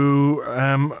 Andrew, who,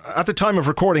 at the time of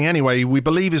recording anyway, we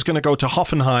believe is going to go to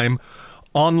Hoffenheim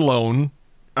on loan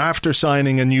after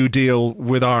signing a new deal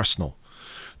with Arsenal.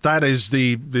 That is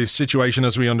the situation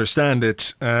as we understand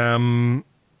it.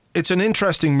 It's an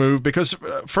interesting move because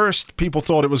first people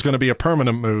thought it was going to be a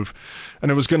permanent move and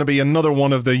it was going to be another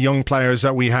one of the young players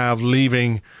that we have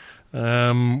leaving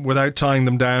without tying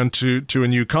them down to a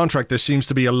new contract. There seems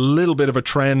to be a little bit of a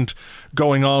trend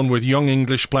going on with young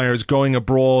English players going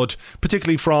abroad,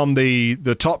 particularly from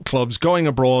the top clubs, going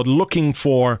abroad looking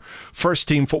for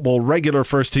first-team football, regular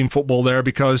first-team football there,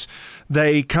 because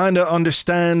they kind of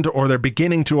understand, or they're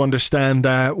beginning to understand,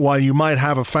 that while you might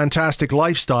have a fantastic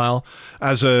lifestyle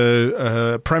as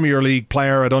a Premier League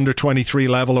player at under 23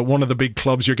 level at one of the big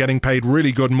clubs, you're getting paid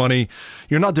really good money,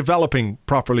 you're not developing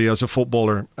properly as a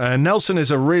footballer. Nelson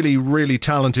is a really, really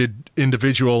talented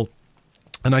individual.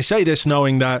 And I say this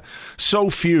knowing that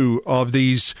so few of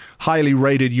these highly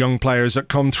rated young players that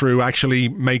come through actually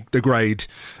make the grade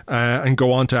and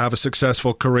go on to have a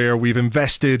successful career. We've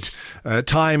invested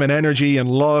time and energy and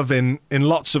love in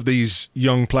lots of these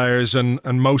young players, and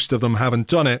most of them haven't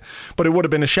done it. But it would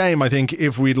have been a shame, I think,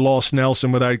 if we'd lost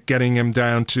Nelson without getting him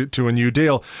down to a new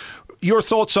deal. Your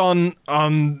thoughts on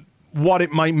what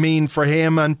it might mean for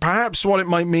him, and perhaps what it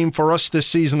might mean for us this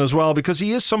season as well, because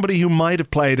he is somebody who might have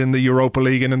played in the Europa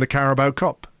League and in the Carabao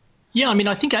Cup. Yeah, I mean,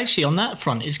 I think actually on that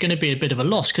front, it's going to be a bit of a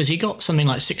loss because he got something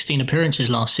like 16 appearances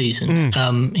last season.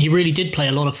 He really did play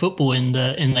a lot of football in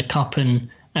the Cup and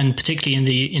particularly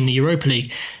in the Europa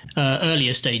League,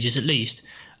 earlier stages at least.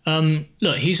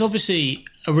 Look, he's obviously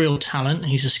a real talent.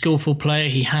 He's a skillful player.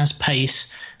 He has pace.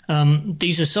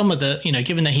 These are some of the,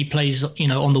 given that he plays,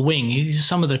 on the wing, these are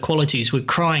some of the qualities we're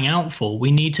crying out for.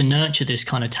 We need to nurture this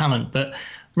kind of talent. But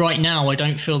right now, I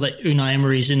don't feel that Unai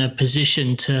Emery is in a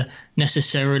position to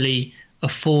necessarily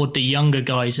afford the younger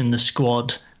guys in the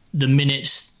squad the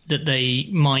minutes that they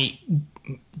might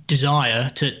desire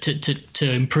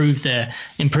to improve their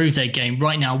game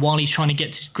right now, while he's trying to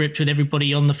get to grips with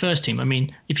everybody on the first team. I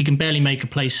mean, if you can barely make a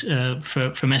place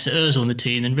for Mesut Ozil on the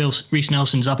team, then Reece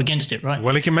Nelson's up against it, right?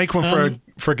 Well, he can make one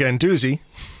for Guendouzi.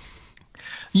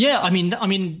 Yeah, I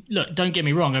mean, look, don't get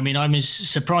me wrong. I mean, I'm as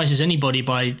surprised as anybody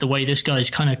by the way this guy's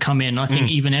kind of come in. I think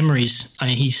even Emery's,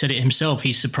 he said it himself,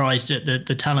 he's surprised at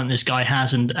the talent this guy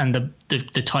has and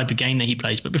the type of game that he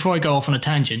plays. But before I go off on a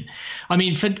tangent, I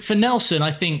mean, for Nelson,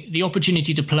 I think the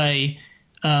opportunity to play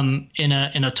in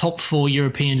a top 4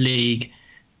 European league,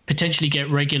 potentially get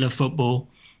regular football,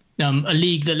 a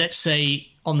league that, let's say,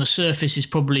 on the surface is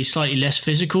probably slightly less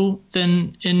physical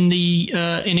than in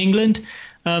England,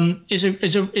 is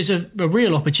a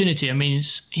real opportunity. I mean,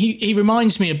 he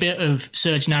reminds me a bit of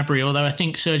Serge Gnabry, although I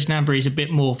think Serge Gnabry is a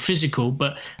bit more physical.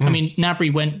 But I mean,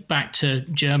 Gnabry went back to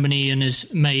Germany and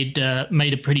has made a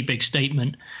pretty big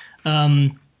statement.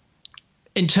 In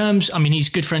terms, I mean, he's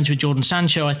good friends with Jadon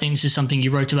Sancho. I think this is something you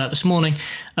wrote about this morning.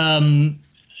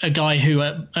 A guy who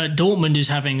at Dortmund is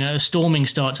having a storming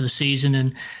start to the season,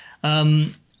 and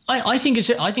I think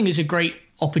it's a great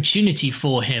opportunity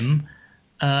for him.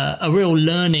 A real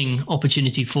learning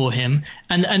opportunity for him.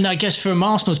 And I guess from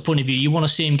Arsenal's point of view, you want to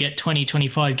see him get 20,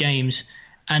 25 games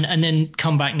and then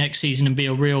come back next season and be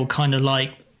a real kind of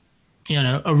like,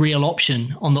 a real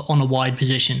option on a wide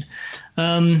position.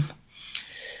 In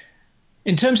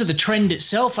terms of the trend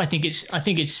itself, I think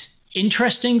it's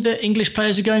interesting that English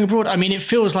players are going abroad. I mean, it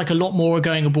feels like a lot more are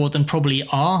going abroad than probably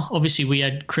are. Obviously, we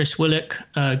had Chris Willock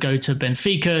go to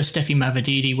Benfica. Steffi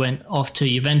Mavididi went off to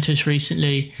Juventus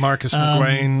recently. Marcus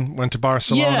McGuane went to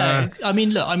Barcelona. Yeah, I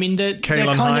mean, look,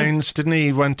 Kalen Hines, didn't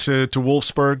he? Went to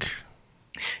Wolfsburg.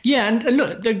 Yeah, and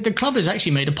look, the club has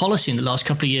actually made a policy in the last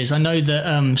couple of years. I know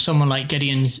that someone like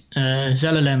Gideon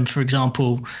Zelalem, for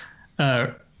example,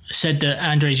 said that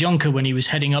Andres Jonker, when he was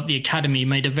heading up the academy,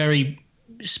 made a very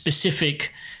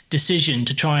specific decision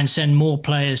to try and send more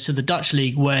players to the Dutch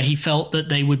league, where he felt that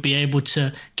they would be able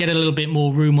to get a little bit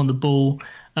more room on the ball,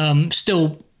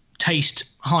 still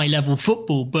taste high level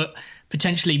football, but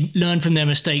potentially learn from their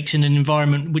mistakes in an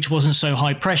environment which wasn't so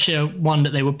high pressure, one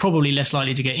that they were probably less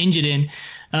likely to get injured in,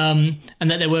 and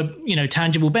that there were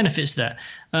tangible benefits there.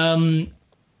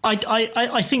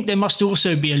 I think there must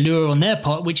also be a lure on their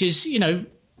part, which is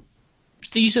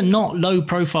these are not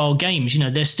low-profile games.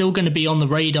 They're still going to be on the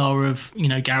radar of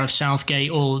Gareth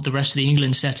Southgate or the rest of the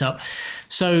England setup.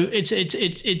 So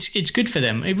it's good for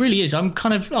them. It really is.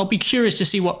 I'll be curious to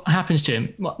see what happens to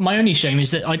him. My only shame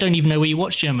is that I don't even know where you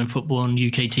watch German football on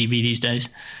UK TV these days.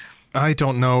 I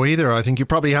don't know either. I think you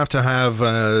probably have to have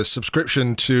a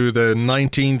subscription to the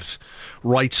 19th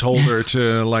rights holder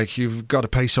to, you've got to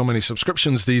pay so many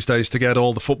subscriptions these days to get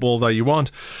all the football that you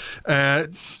want.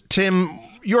 Tim,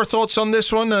 your thoughts on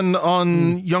this one and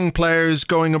on young players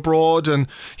going abroad? And,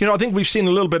 I think we've seen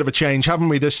a little bit of a change, haven't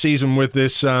we, this season with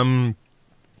this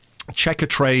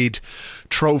Checkatrade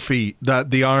trophy that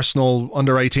the Arsenal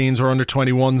under-18s or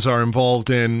under-21s are involved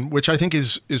in, which I think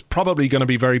is probably going to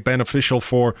be very beneficial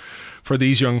for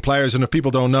these young players. And if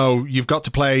people don't know, we've got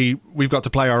to play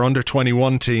our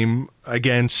under-21 team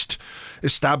against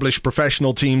established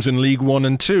professional teams in League 1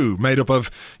 and 2, made up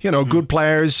of, good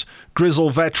players,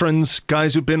 grizzled veterans,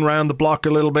 guys who've been around the block a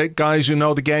little bit, guys who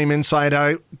know the game inside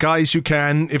out, guys who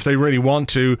can, if they really want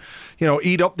to,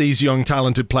 eat up these young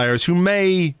talented players who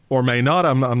may or may not,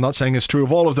 I'm not saying it's true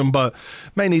of all of them, but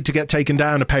may need to get taken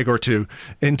down a peg or two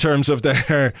in terms of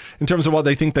what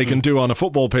they think they can do on a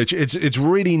football pitch. It's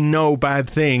really no bad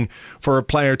thing for a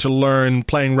player to learn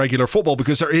playing regular football,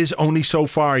 because there is only so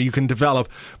far you can develop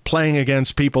playing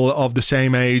against people of the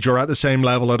same age or at the same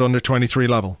level at under 23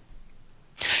 level.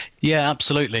 Yeah,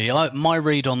 absolutely. My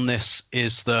read on this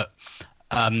is that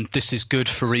this is good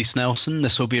for Reiss Nelson.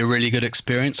 This will be a really good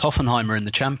experience. Hoffenheim are in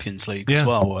the Champions League as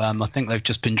well. I think they've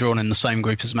just been drawn in the same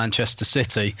group as Manchester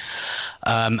City.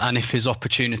 And if his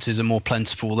opportunities are more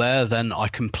plentiful there, then I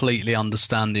completely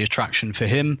understand the attraction for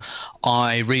him.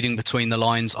 Reading between the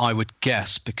lines, I would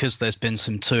guess, because there's been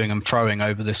some toing and froing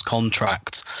over this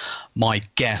contract, my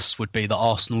guess would be that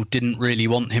Arsenal didn't really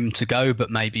want him to go, but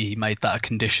maybe he made that a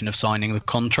condition of signing the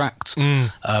contract,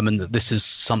 and that this is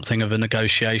something of a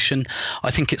negotiation.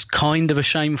 I think it's kind of a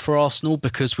shame for Arsenal,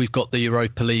 because we've got the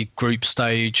Europa League group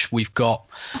stage, we've got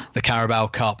the Carabao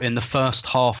Cup. In the first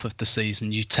half of the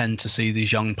season, you tend to see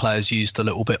these young players used a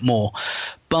little bit more.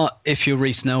 But if you're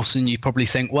Reiss Nelson, you probably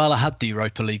think, well, I had the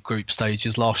Europa League group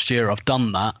stages last year, I've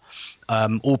done that,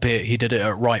 albeit he did it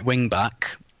at right wing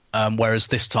back. Whereas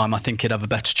this time I think he'd have a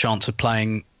better chance of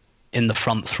playing in the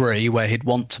front three where he'd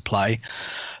want to play.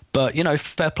 But,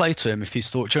 fair play to him if he's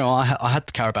thought, I had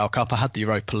the Carabao Cup, I had the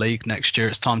Europa League, next year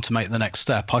it's time to make the next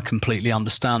step. I completely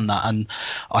understand that. And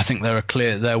I think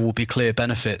there will be clear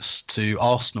benefits to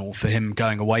Arsenal for him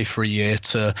going away for a year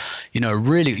to,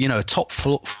 really, a top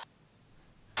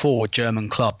four German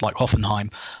club like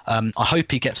Hoffenheim. I hope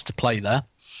he gets to play there.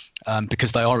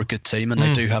 Because they are a good team and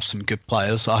they do have some good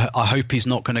players. I hope he's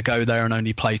not going to go there and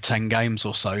only play 10 games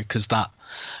or so, because that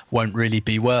won't really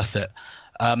be worth it.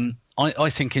 I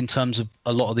think in terms of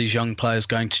a lot of these young players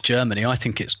going to Germany, I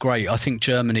think it's great. I think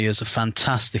Germany is a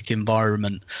fantastic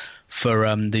environment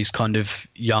for these kind of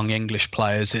young English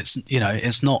players.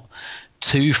 It's not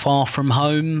too far from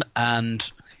home,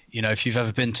 and if you've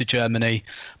ever been to Germany,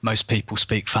 most people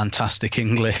speak fantastic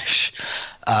English.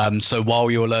 So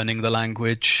while you're learning the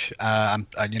language, I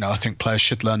think players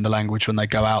should learn the language when they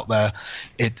go out there.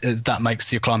 That makes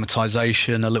the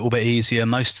acclimatization a little bit easier.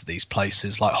 Most of these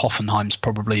places, like Hoffenheim's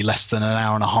probably less than an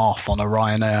hour and a half on a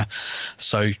Ryanair.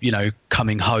 So,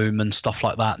 coming home and stuff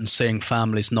like that and seeing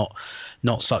families, not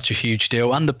such a huge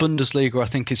deal. And the Bundesliga, I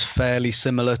think, is fairly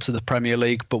similar to the Premier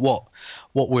League. But what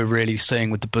we're really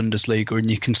seeing with the Bundesliga, and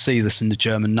you can see this in the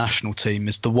German national team,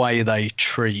 is the way they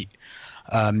treat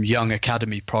young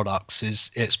academy products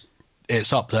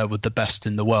it's up there with the best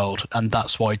in the world. And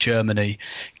that's why Germany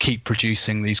keep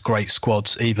producing these great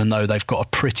squads, even though they've got a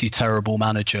pretty terrible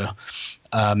manager.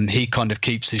 He kind of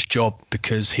keeps his job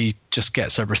because he just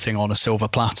gets everything on a silver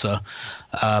platter.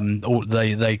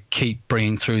 They keep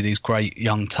bringing through these great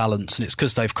young talents, and it's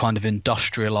because they've kind of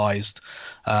industrialized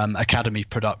academy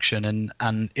production.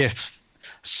 And if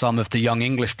some of the young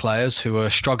English players who are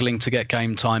struggling to get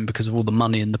game time because of all the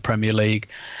money in the Premier League,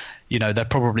 they're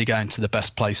probably going to the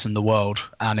best place in the world,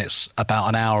 and it's about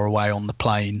an hour away on the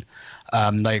plane.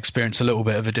 They experience a little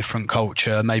bit of a different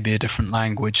culture, maybe a different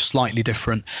language, slightly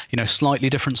different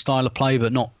style of play,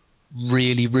 but not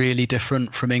really, really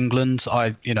different from England.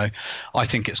 I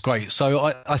think it's great.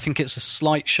 So I think it's a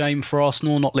slight shame for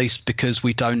Arsenal, not least because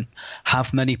we don't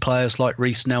have many players like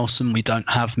Reiss Nelson. We don't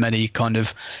have many kind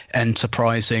of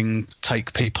enterprising,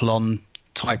 take people on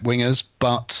type wingers.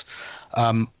 But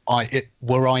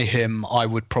were I him, I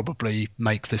would probably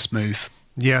make this move.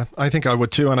 Yeah, I think I would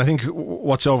too. And I think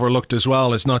what's overlooked as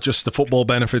well is not just the football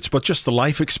benefits, but just the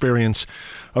life experience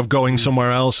of going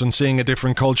somewhere else and seeing a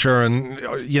different culture. And,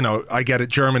 I get it,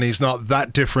 Germany's not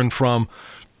that different from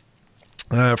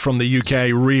the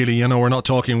UK, really. We're not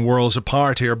talking worlds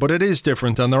apart here, but it is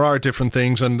different, and there are different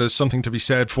things, and there's something to be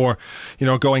said for,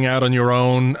 going out on your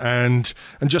own and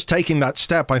just taking that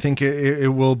step. I think it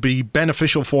will be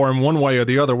beneficial for him one way or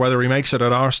the other, whether he makes it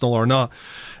at Arsenal or not.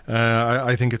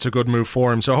 I think it's a good move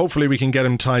for him. So hopefully we can get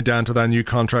him tied down to that new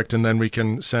contract, and then we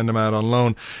can send him out on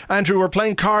loan. Andrew, we're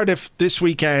playing Cardiff this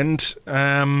weekend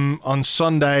on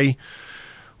Sunday.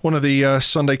 One of the early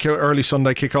Sunday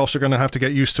kickoffs. Are going to have to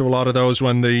get used to a lot of those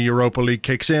when the Europa League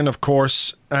kicks in, of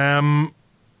course. In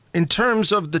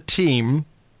terms of the team,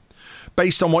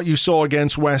 based on what you saw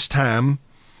against West Ham,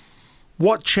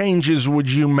 What changes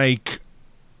would you make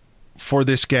for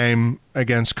this game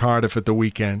against Cardiff at the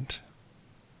weekend?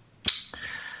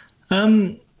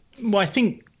 Well, I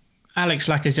think Alex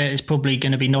Lacazette is probably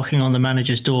going to be knocking on the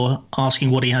manager's door,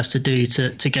 asking what he has to do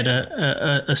to get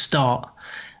a start.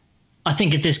 I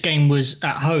think if this game was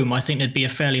at home, I think there'd be a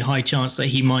fairly high chance that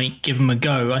he might give him a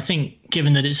go. I think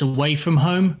given that it's away from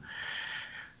home,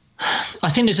 I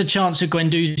think there's a chance that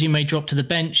Guendouzi may drop to the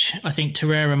bench. I think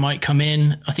Torreira might come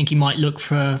in. I think he might look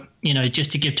for,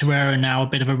 just to give Torreira now a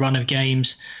bit of a run of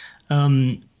games.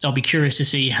 I'll be curious to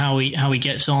see how he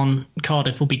gets on.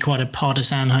 Cardiff will be quite a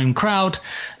partisan home crowd.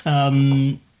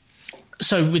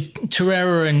 So with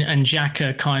Torreira and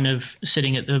Xhaka kind of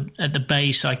sitting at the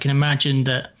base, I can imagine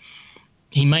that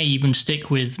he may even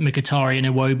stick with Mkhitaryan,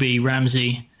 Iwobi,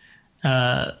 Ramsey,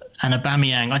 and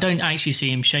Aubameyang. I don't actually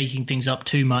see him shaking things up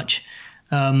too much.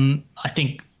 I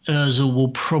think Ozil will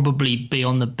probably be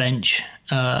on the bench,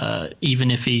 even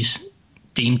if he's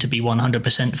deemed to be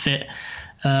 100% fit.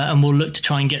 And we'll look to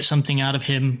try and get something out of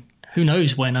him. Who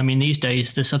knows when? I mean, these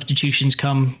days the substitutions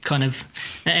come kind of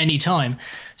at any time.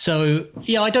 So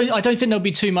yeah, I don't think there'll be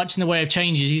too much in the way of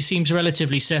changes. He seems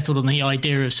relatively settled on the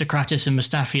idea of Sokratis and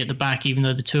Mustafi at the back, even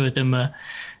though the two of them are,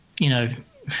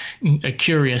 a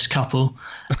curious couple.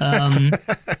 Yeah,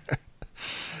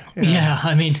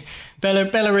 I mean,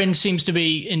 Bellerin seems to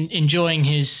be enjoying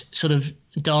his sort of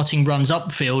darting runs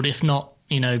upfield, if not,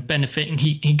 benefiting.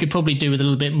 He could probably do with a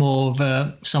little bit more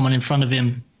of someone in front of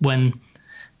him when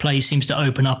play seems to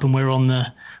open up and we're on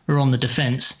the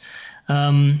defence.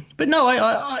 But no,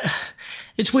 I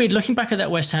it's weird looking back at that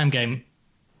West Ham game.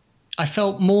 I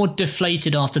felt more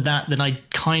deflated after that than I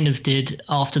kind of did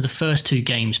after the first two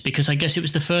games, because I guess it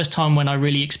was the first time when I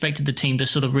really expected the team to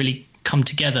sort of really come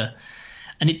together.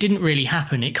 And it didn't really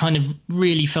happen. It kind of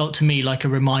really felt to me like a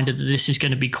reminder that this is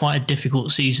going to be quite a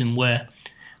difficult season where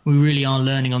we really are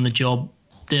learning on the job.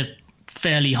 There's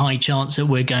fairly high chance that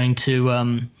we're going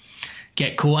to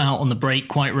get caught out on the break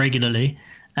quite regularly.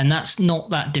 And that's not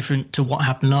that different to what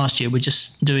happened last year. We're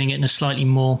just doing it in a slightly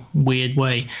more weird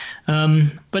way.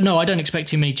 But no, I don't expect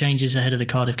too many changes ahead of the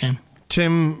Cardiff game.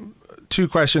 Tim, two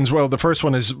questions. Well, the first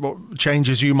one is what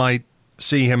changes you might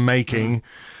see him making.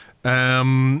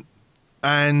 And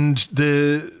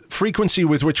the frequency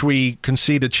with which we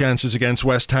conceded chances against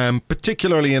West Ham,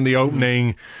 particularly in the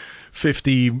opening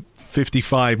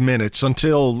 55 minutes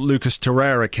until Lucas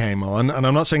Torreira came on. And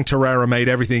I'm not saying Torreira made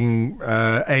everything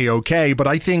A-OK, but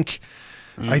I think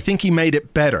he made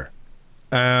it better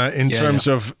in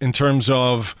terms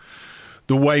of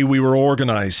the way we were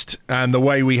organised and the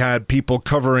way we had people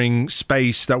covering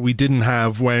space that we didn't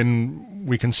have when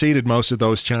we conceded most of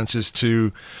those chances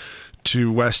to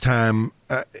West Ham.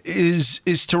 Is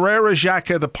Torreira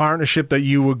Xhaka the partnership that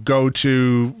you would go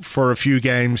to for a few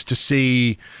games to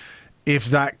see if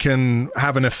that can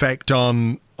have an effect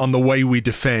on the way we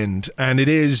defend? And it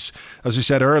is, as we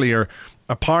said earlier,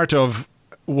 a part of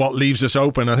what leaves us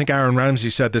open. I think Aaron Ramsey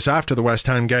said this after the West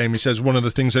Ham game. He says one of the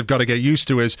things they've got to get used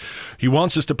to is he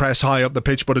wants us to press high up the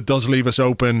pitch, but it does leave us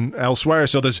open elsewhere.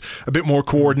 So there's a bit more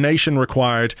coordination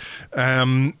required.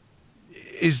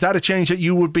 Is that a change that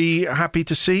you would be happy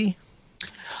to see?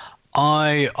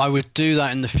 I would do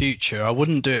that in the future. I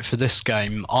wouldn't do it for this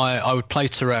game. I would play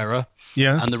Torreira.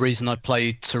 Yeah. And the reason I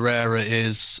played Torreira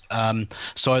is,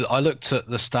 so I looked at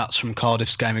the stats from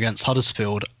Cardiff's game against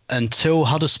Huddersfield. Until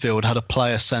Huddersfield had a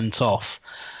player sent off,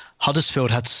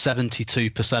 Huddersfield had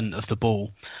 72% of the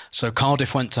ball. So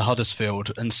Cardiff went to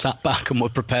Huddersfield and sat back and were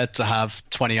prepared to have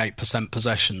 28%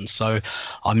 possession. So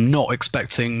I'm not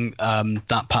expecting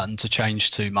that pattern to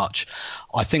change too much.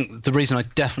 I think the reason I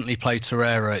definitely play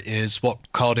Torreira is what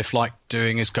Cardiff like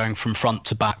doing is going from front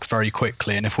to back very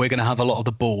quickly. And if we're going to have a lot of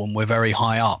the ball and we're very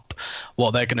high up,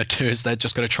 what they're going to do is they're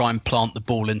just going to try and plant the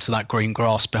ball into that green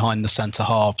grass behind the centre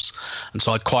halves. And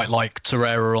so I'd quite like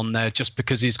Torreira on there just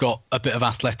because he's got a bit of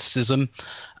athleticism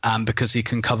and because he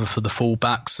can cover for the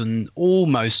full-backs and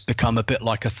almost become a bit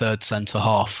like a third centre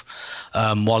half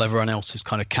while everyone else is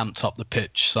kind of camped up the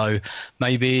pitch. So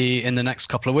maybe in the next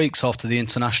couple of weeks after the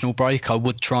international break, I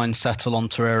would try and settle on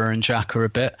Torreira and Xhaka a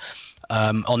bit.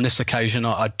 On this occasion,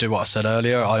 I'd do what I said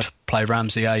earlier. I'd play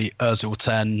Ramsey 8, Ozil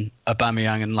 10,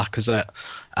 Aubameyang and Lacazette,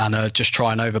 and just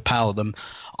try and overpower them.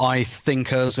 I think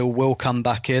Ozil will come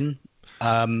back in.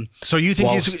 So you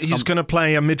think he's going to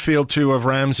play a midfield two of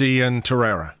Ramsey and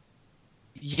Torreira?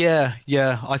 Yeah.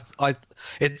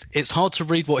 It's hard to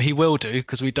read what he will do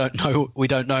because we don't know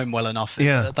him well enough.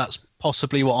 Yeah. That's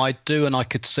possibly what I'd do, and I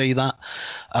could see that.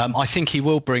 I think he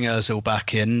will bring Ozil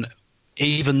back in,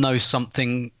 even though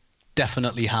something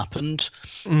definitely happened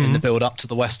in the build up to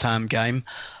the West Ham game.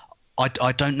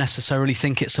 I don't necessarily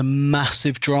think it's a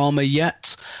massive drama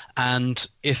yet. And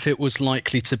if it was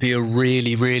likely to be a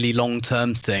really, really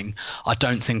long-term thing, I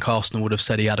don't think Arsenal would have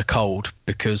said he had a cold,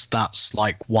 because that's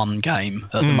like one game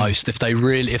at the most.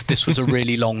 If this was a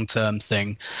really long-term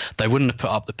thing, they wouldn't have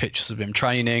put up the pictures of him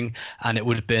training, and it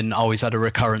would have been, oh, he's had a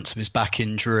recurrence of his back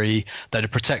injury. They'd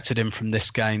have protected him from this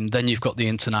game. Then you've got the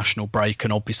international break,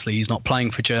 and obviously he's not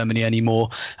playing for Germany anymore,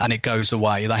 and it goes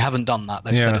away. They haven't done that.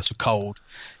 They've said it's a cold.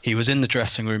 He was in the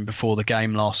dressing room before the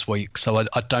game last week, so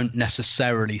I don't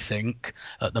necessarily think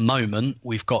at the moment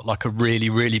we've got like a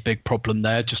really, really big problem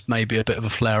there, just maybe a bit of a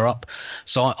flare-up.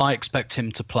 So I expect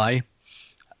him to play.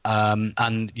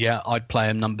 And yeah, I'd play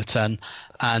him number 10.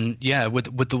 And yeah,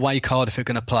 with the way Cardiff are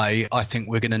going to play, I think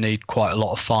we're going to need quite a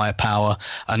lot of firepower.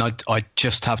 And I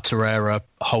just have Torreira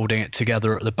holding it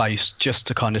together at the base just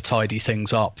to kind of tidy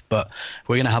things up. But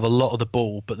we're going to have a lot of the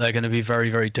ball, but they're going to be very,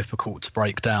 very difficult to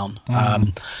break down.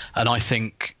 And I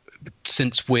think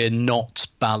since we're not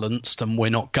balanced, and we're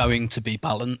not going to be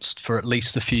balanced for at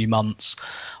least a few months,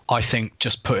 I think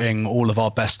just putting all of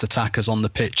our best attackers on the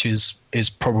pitch is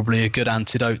probably a good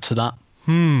antidote to that.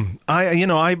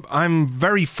 I'm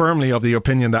very firmly of the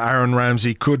opinion that Aaron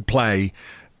Ramsey could play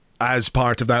as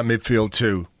part of that midfield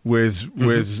too, with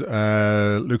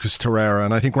Lucas Torreira,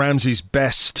 and I think Ramsey's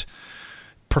best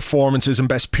performances and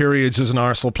best periods as an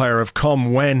Arsenal player have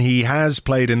come when he has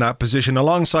played in that position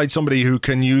alongside somebody who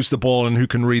can use the ball and who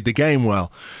can read the game well.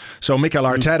 So Mikel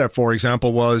Arteta, for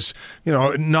example, was,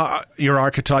 not your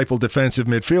archetypal defensive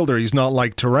midfielder. He's not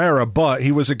like Torreira, but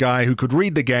he was a guy who could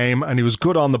read the game and he was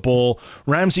good on the ball.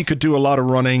 Ramsey could do a lot of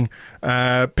running,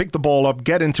 pick the ball up,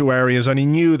 get into areas, and he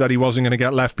knew that he wasn't going to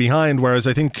get left behind. Whereas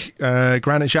I think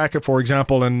Granit Xhaka, for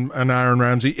example, and Aaron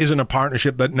Ramsey isn't a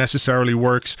partnership that necessarily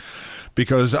works,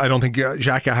 because I don't think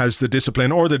Xhaka has the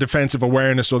discipline or the defensive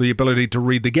awareness or the ability to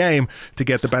read the game to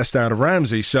get the best out of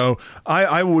Ramsey. So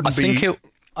I wouldn't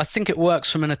I think it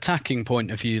works from an attacking point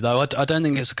of view, though. I don't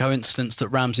think it's a coincidence that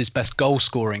Ramsey's best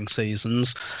goal-scoring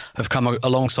seasons have come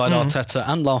alongside Arteta,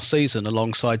 and last season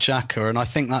alongside Xhaka. And I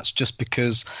think that's just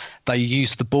because they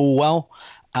use the ball well.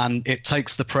 And it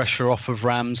takes the pressure off of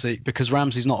Ramsey, because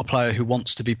Ramsey's not a player who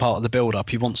wants to be part of the build-up.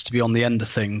 He wants to be on the end of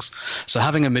things. So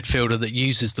having a midfielder that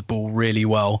uses the ball really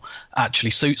well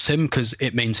actually suits him, because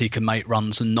it means he can make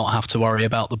runs and not have to worry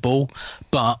about the ball.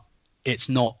 But it's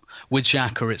not, with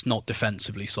Xhaka, it's not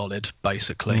defensively solid,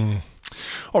 basically.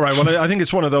 All right, well, I think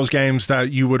it's one of those games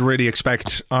that you would really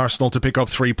expect Arsenal to pick up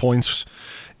 3 points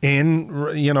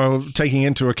in, taking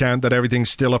into account that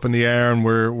everything's still up in the air and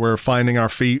we're finding our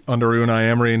feet under Unai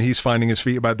Emery, and he's finding his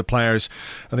feet about the players.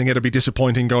 I think it'd be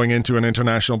disappointing going into an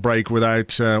international break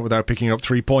without picking up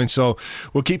 3 points. So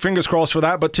we'll keep fingers crossed for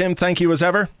that. But Tim, thank you as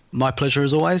ever. My pleasure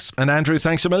as always. And Andrew,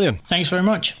 thanks a million. Thanks very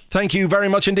much. Thank you very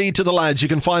much indeed to the lads. You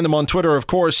can find them on Twitter, of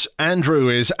course. Andrew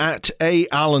is at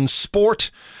 @AllenSport.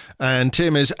 And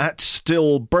Tim is at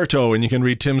Stillberto, and you can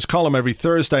read Tim's column every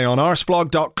Thursday on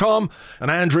arsblog.com.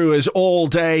 And Andrew is all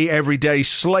day, every day,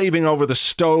 slaving over the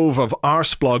stove of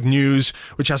Arsblog News,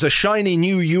 which has a shiny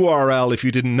new URL if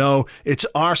you didn't know. It's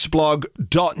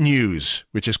arsblog.news,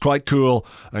 which is quite cool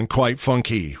and quite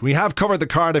funky. We have covered the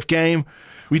Cardiff game.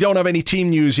 We don't have any team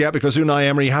news yet because Unai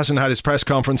Emery hasn't had his press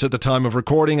conference at the time of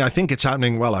recording. I think it's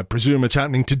happening, well, I presume it's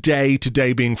happening today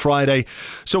being Friday.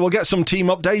 So we'll get some team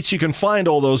updates. You can find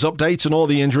all those updates and all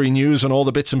the injury news and all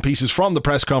the bits and pieces from the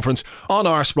press conference on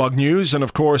Arsblog News. And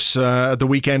of course, at the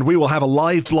weekend, we will have a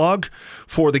live blog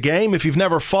for the game. If you've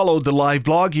never followed the live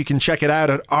blog, you can check it out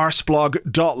at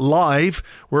arsblog.live.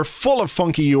 We're full of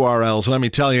funky URLs, let me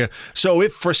tell you. So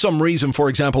if for some reason, for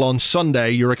example, on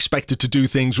Sunday, you're expected to do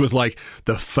things with like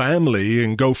the family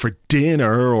and go for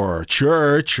dinner or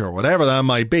church or whatever that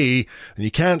might be, and you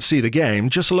can't see the game,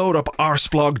 just load up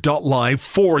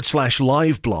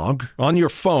arsblog.live/live blog on your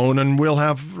phone, and we'll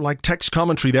have like text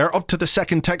commentary there, up to the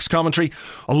second text commentary,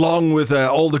 along with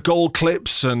all the goal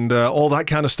clips and all that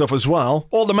kind of stuff as well.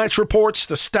 All the match reports,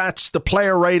 the stats, the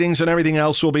player ratings and everything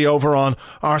else will be over on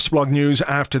Arsblog News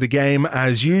after the game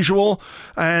as usual.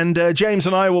 And James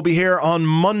and I will be here on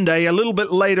Monday, a little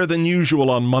bit later than usual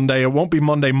on Monday. It won't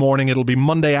be Monday morning, it'll be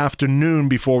Monday afternoon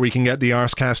before we can get the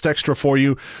Arscast Extra for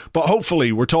you. But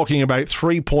hopefully we're talking about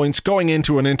 3 points going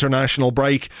into an international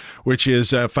break, which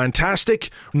is fantastic,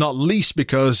 not least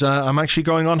because I'm actually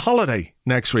going on holiday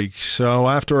next week. So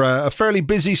after a fairly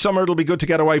busy summer, it'll be good to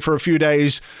get away for a few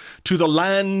days to the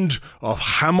land of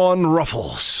Hamon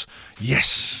Ruffles.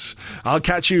 Yes, I'll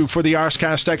catch you for the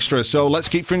Arscast Extra. So let's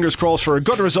keep fingers crossed for a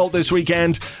good result this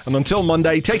weekend. And until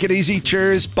Monday, take it easy.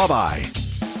 Cheers. Bye-bye.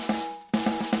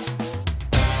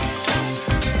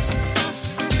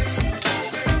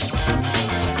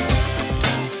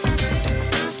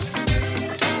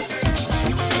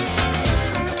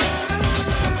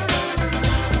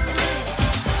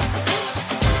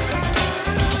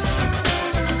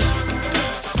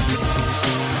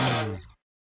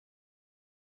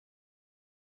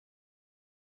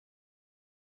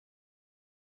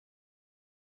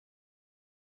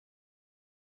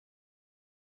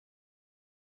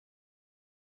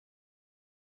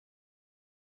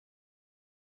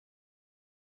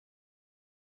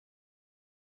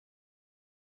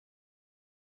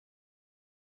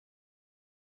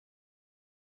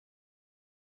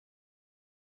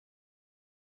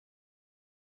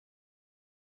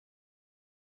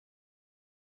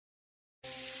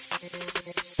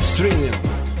 3-0.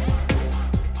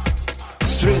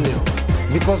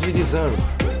 3-0. Because we deserve.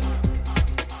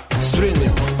 3-0.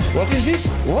 What is this?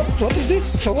 What is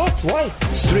this? For what? Why?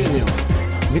 3-0.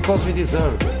 Because we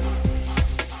deserve.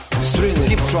 3-0.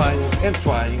 Keep trying and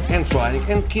trying and trying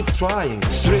and keep trying.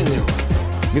 3-0.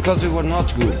 Because we were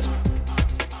not good.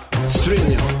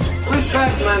 3-0.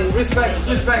 Respect, man. Respect.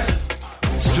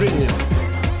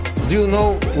 3-0. Do you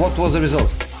know what was the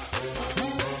result?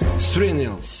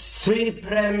 3-0. 3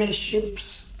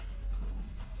 premierships.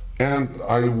 And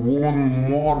I won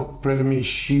more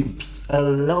premierships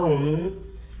alone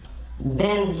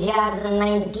than the other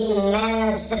 19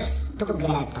 managers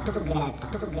together.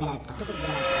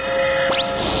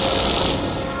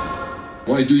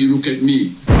 Why do you look at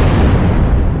me?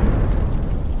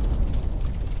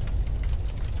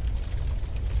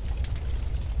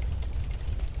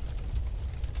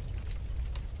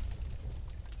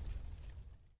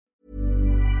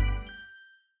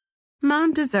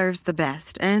 Mom deserves the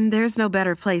best, and there's no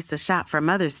better place to shop for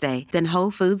Mother's Day than Whole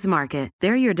Foods Market.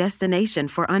 They're your destination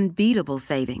for unbeatable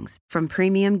savings, from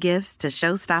premium gifts to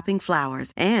show-stopping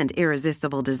flowers and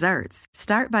irresistible desserts.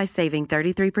 Start by saving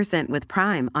 33% with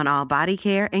Prime on all body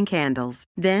care and candles.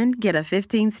 Then get a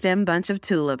 15-stem bunch of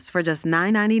tulips for just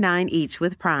 $9.99 each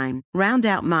with Prime. Round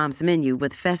out Mom's menu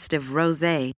with festive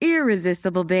rosé,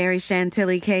 irresistible berry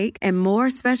chantilly cake, and more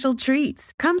special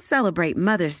treats. Come celebrate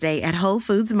Mother's Day at Whole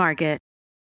Foods Market.